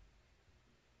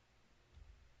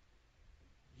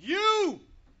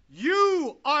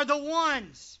 You are the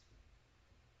ones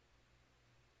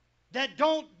that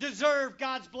don't deserve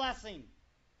God's blessing.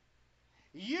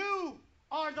 You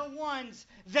are the ones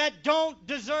that don't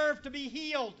deserve to be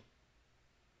healed.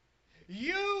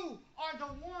 You are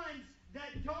the ones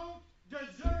that don't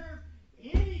deserve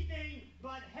anything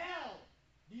but hell.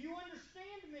 Do you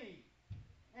understand me?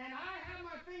 And I have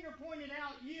my finger pointed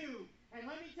out you. And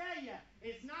let me tell you,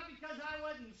 it's not because I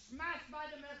wasn't smashed by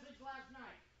the message last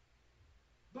night.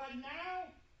 But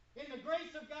now, in the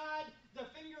grace of God, the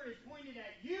finger is pointed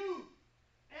at you,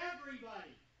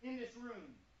 everybody in this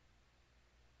room.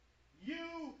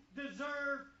 You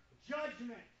deserve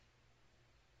judgment.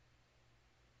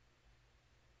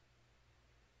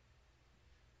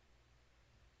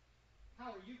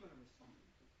 How are you going to respond?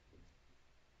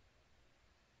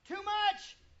 Too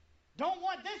much! Don't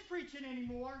want this preaching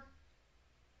anymore.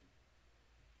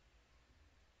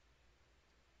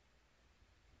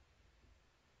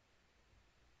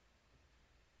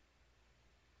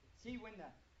 See, when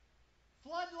the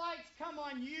floodlights come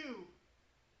on you,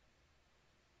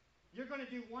 you're going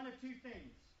to do one of two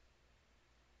things.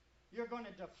 You're going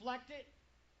to deflect it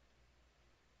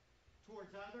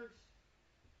towards others,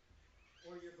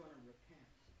 or you're going to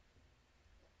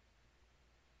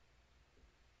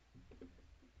repent.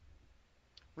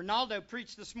 Ronaldo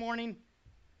preached this morning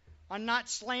on not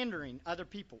slandering other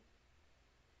people.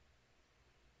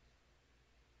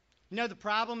 You know the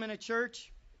problem in a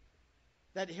church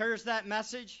that hears that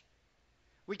message?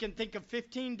 We can think of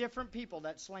 15 different people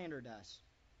that slandered us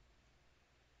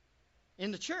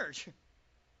in the church.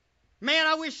 Man,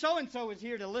 I wish so-and-so was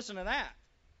here to listen to that.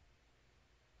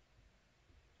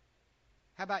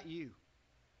 How about you?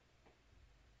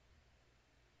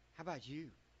 How about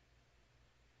you?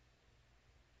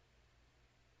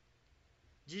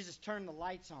 Jesus turned the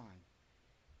lights on,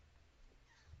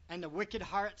 and the wicked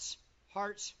hearts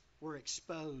were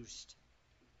exposed,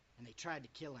 and they tried to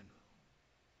kill him.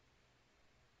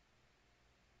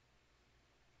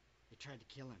 They tried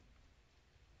to kill him.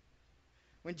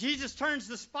 When Jesus turns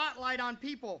the spotlight on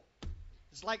people,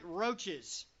 it's like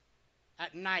roaches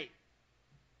at night.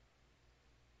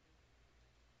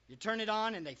 You turn it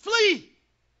on and they flee.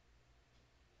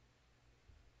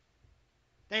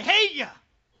 They hate you.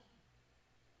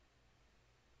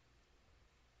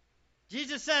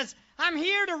 Jesus says, I'm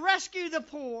here to rescue the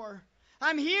poor.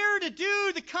 I'm here to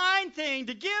do the kind thing,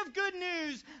 to give good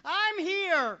news. I'm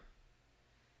here.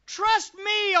 Trust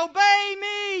me, obey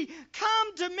me,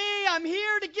 come to me. I'm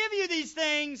here to give you these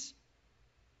things.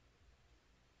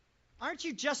 Aren't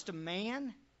you just a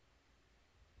man?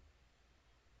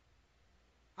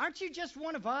 Aren't you just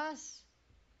one of us?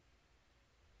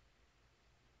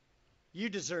 You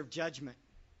deserve judgment.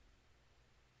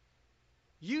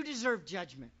 You deserve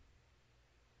judgment.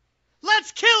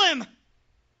 Let's kill him!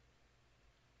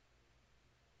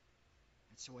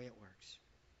 That's the way it works.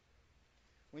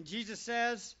 When Jesus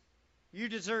says, you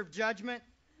deserve judgment,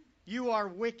 you are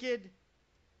wicked,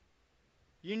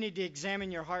 you need to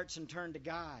examine your hearts and turn to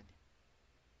God.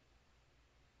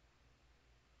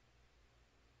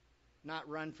 Not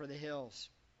run for the hills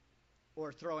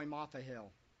or throw him off a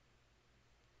hill.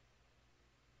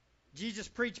 Jesus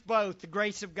preached both the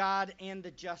grace of God and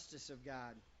the justice of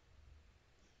God.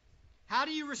 How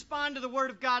do you respond to the Word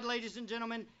of God, ladies and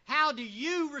gentlemen? How do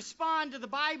you respond to the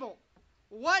Bible?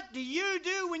 What do you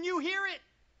do when you hear it?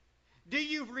 Do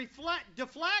you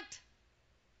deflect?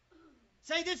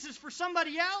 Say this is for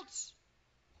somebody else?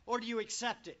 Or do you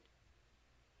accept it?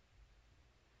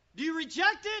 Do you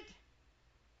reject it?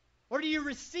 Or do you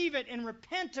receive it and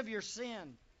repent of your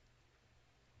sin?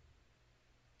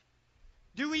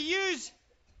 Do we use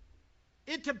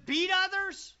it to beat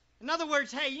others? In other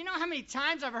words, hey, you know how many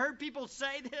times I've heard people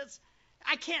say this?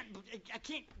 I can't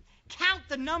count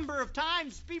the number of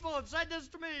times people have said this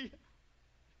to me.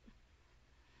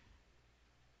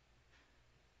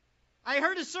 I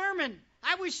heard a sermon.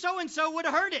 I wish so-and-so would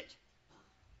have heard it.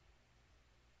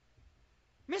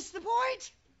 Missed the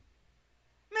point.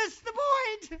 Missed the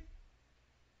point.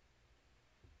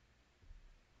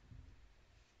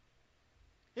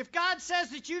 If God says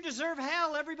that you deserve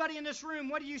hell, everybody in this room,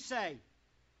 what do you say?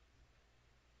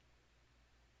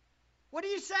 What do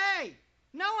you say?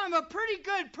 No, I'm a pretty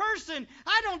good person.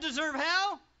 I don't deserve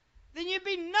hell. Then you'd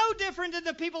be no different than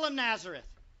the people of Nazareth.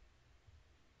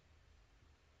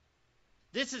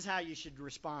 This is how you should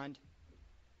respond.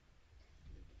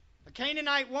 A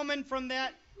Canaanite woman from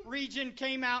that region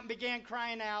came out and began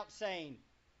crying out, saying,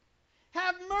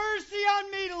 "Have mercy on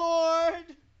me,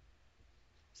 Lord,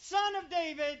 Son of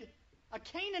David." A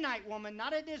Canaanite woman,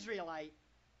 not an Israelite,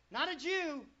 not a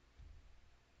Jew.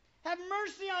 "Have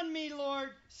mercy on me,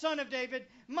 Lord, Son of David.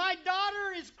 My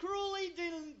daughter is cruelly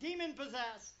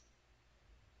demon-possessed.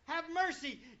 Have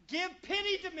mercy. Give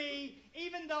pity to me,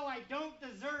 even though I don't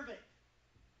deserve it."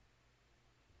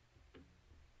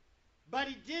 But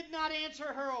he did not answer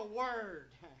her a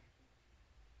word.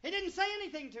 He didn't say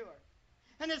anything to her.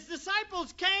 And his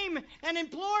disciples came and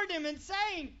implored him and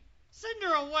saying, "Send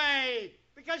her away,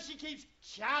 because she keeps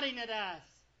shouting at us."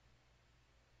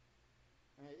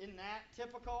 Isn't that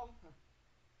typical?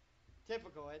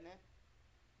 Typical, isn't it?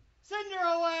 Send her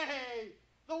away.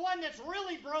 The one that's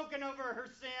really broken over her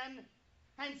sin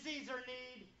and sees her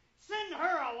need. Send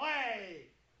her away.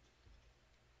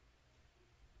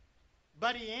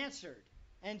 But he answered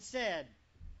and said,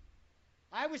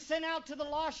 "I was sent out to the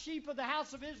lost sheep of the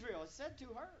house of Israel." It said to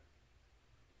her.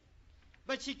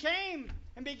 But she came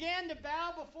and began to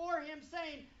bow before him,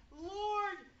 saying,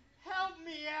 "Lord, help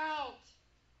me out."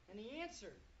 And he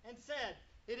answered and said,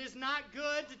 "It is not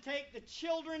good to take the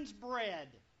children's bread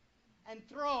and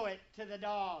throw it to the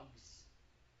dogs."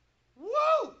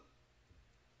 Woo!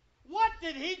 What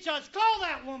did he just call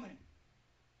that woman?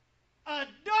 A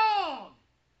dog!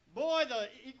 Boy, the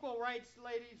equal rights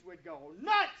ladies would go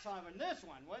nuts on this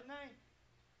one, wouldn't they?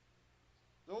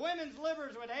 The women's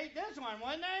livers would hate this one,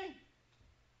 wouldn't they?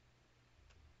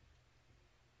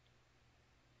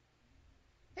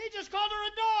 He just called her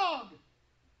a dog.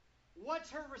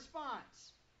 What's her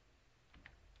response?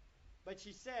 But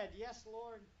she said, "Yes,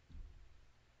 Lord,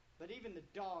 but even the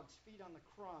dogs feed on the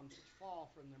crumbs which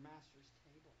fall from their master's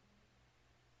table."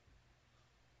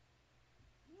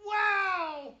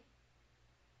 Wow!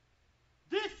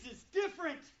 This is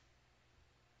different.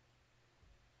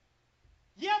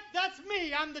 Yep, that's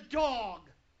me. I'm the dog.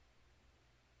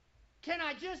 Can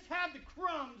I just have the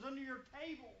crumbs under your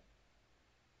table?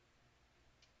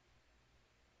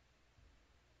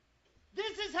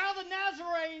 This is how the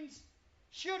Nazarenes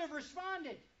should have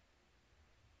responded.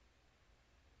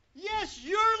 "Yes,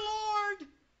 you're Lord.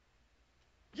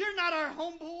 You're not our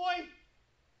homeboy.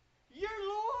 You're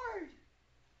Lord.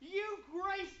 You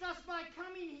graced us by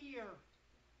coming here.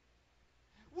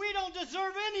 We don't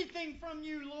deserve anything from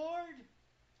you, Lord.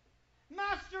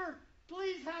 Master,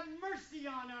 please have mercy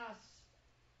on us."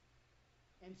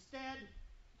 Instead,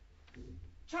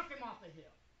 chuck him off the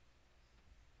hill.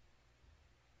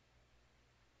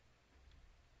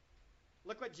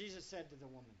 Look what Jesus said to the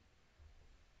woman.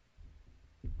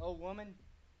 "Oh, woman,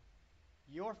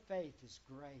 your faith is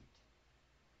great.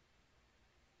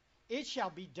 It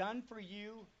shall be done for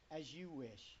you as you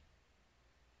wish."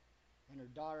 And her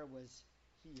daughter was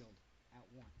healed at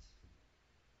once.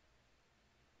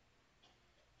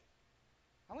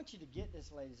 I want you to get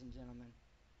this, ladies and gentlemen.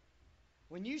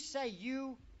 When you say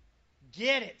you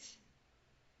get it,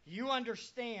 you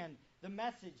understand the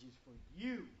message is for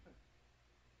you.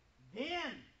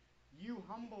 Then you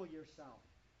humble yourself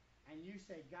and you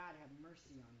say, "God, have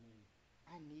mercy on me.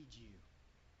 I need you."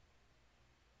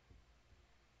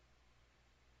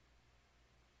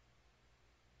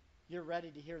 You're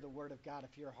ready to hear the word of God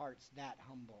if your heart's that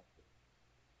humble.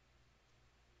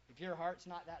 If your heart's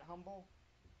not that humble,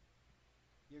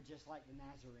 you're just like the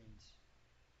Nazarenes,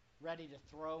 ready to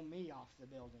throw me off the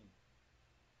building.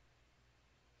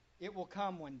 It will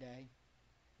come one day.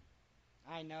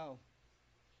 I know.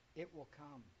 It will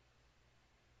come.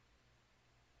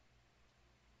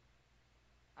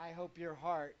 I hope your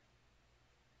heart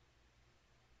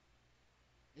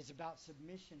is about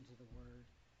submission to the Word,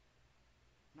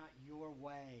 not your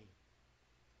way.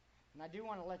 And I do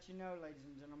want to let you know, ladies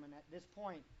and gentlemen, at this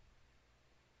point,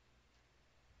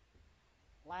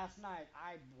 last night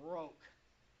I broke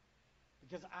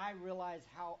because I realized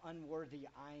how unworthy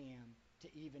I am to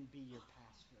even be your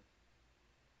pastor.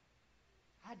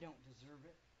 I don't deserve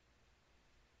it.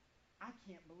 I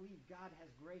can't believe God has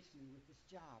graced me with this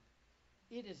job.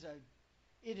 It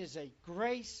is a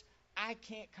grace I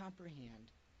can't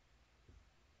comprehend.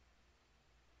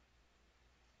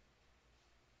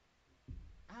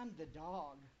 I'm the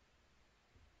dog.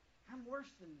 I'm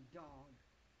worse than the dog.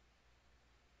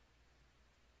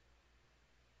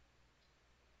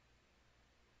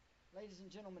 Ladies and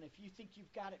gentlemen, if you think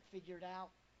you've got it figured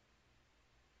out,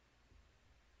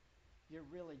 you're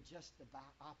really just the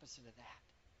opposite of that.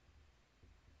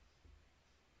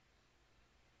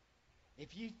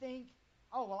 If you think,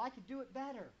 oh, well, I could do it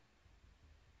better,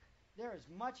 there is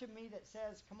much of me that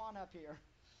says, come on up here.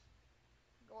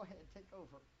 Go ahead, take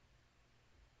over.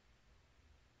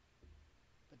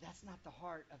 But that's not the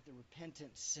heart of the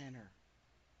repentant sinner.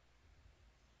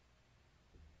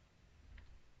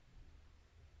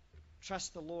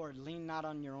 Trust the Lord. Lean not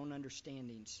on your own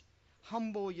understandings.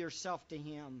 Humble yourself to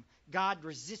Him. God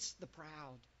resists the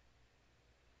proud.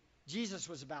 Jesus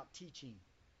was about teaching.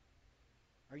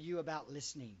 Are you about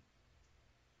listening?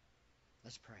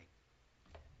 Let's pray.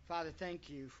 Father, thank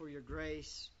you for your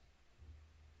grace.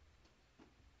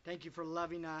 Thank you for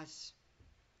loving us.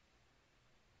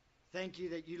 Thank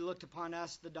you that you looked upon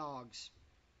us, the dogs,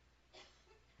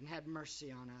 and had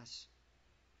mercy on us.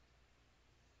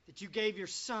 That you gave your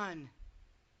Son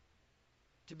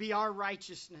to be our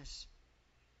righteousness.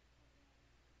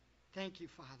 Thank you,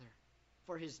 Father,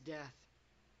 for His death.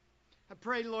 I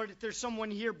pray, Lord, if there's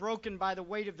someone here broken by the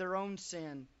weight of their own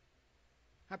sin,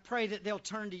 I pray that they'll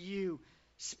turn to you.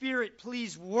 Spirit,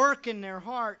 please work in their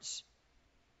hearts.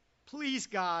 Please,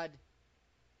 God,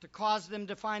 to cause them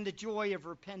to find the joy of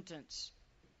repentance.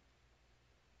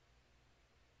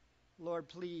 Lord,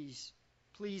 please,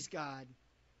 God,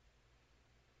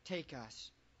 take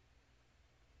us.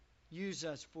 Use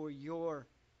us for your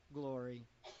glory,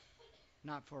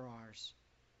 not for ours.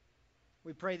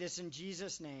 We pray this in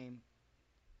Jesus' name.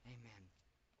 Amen.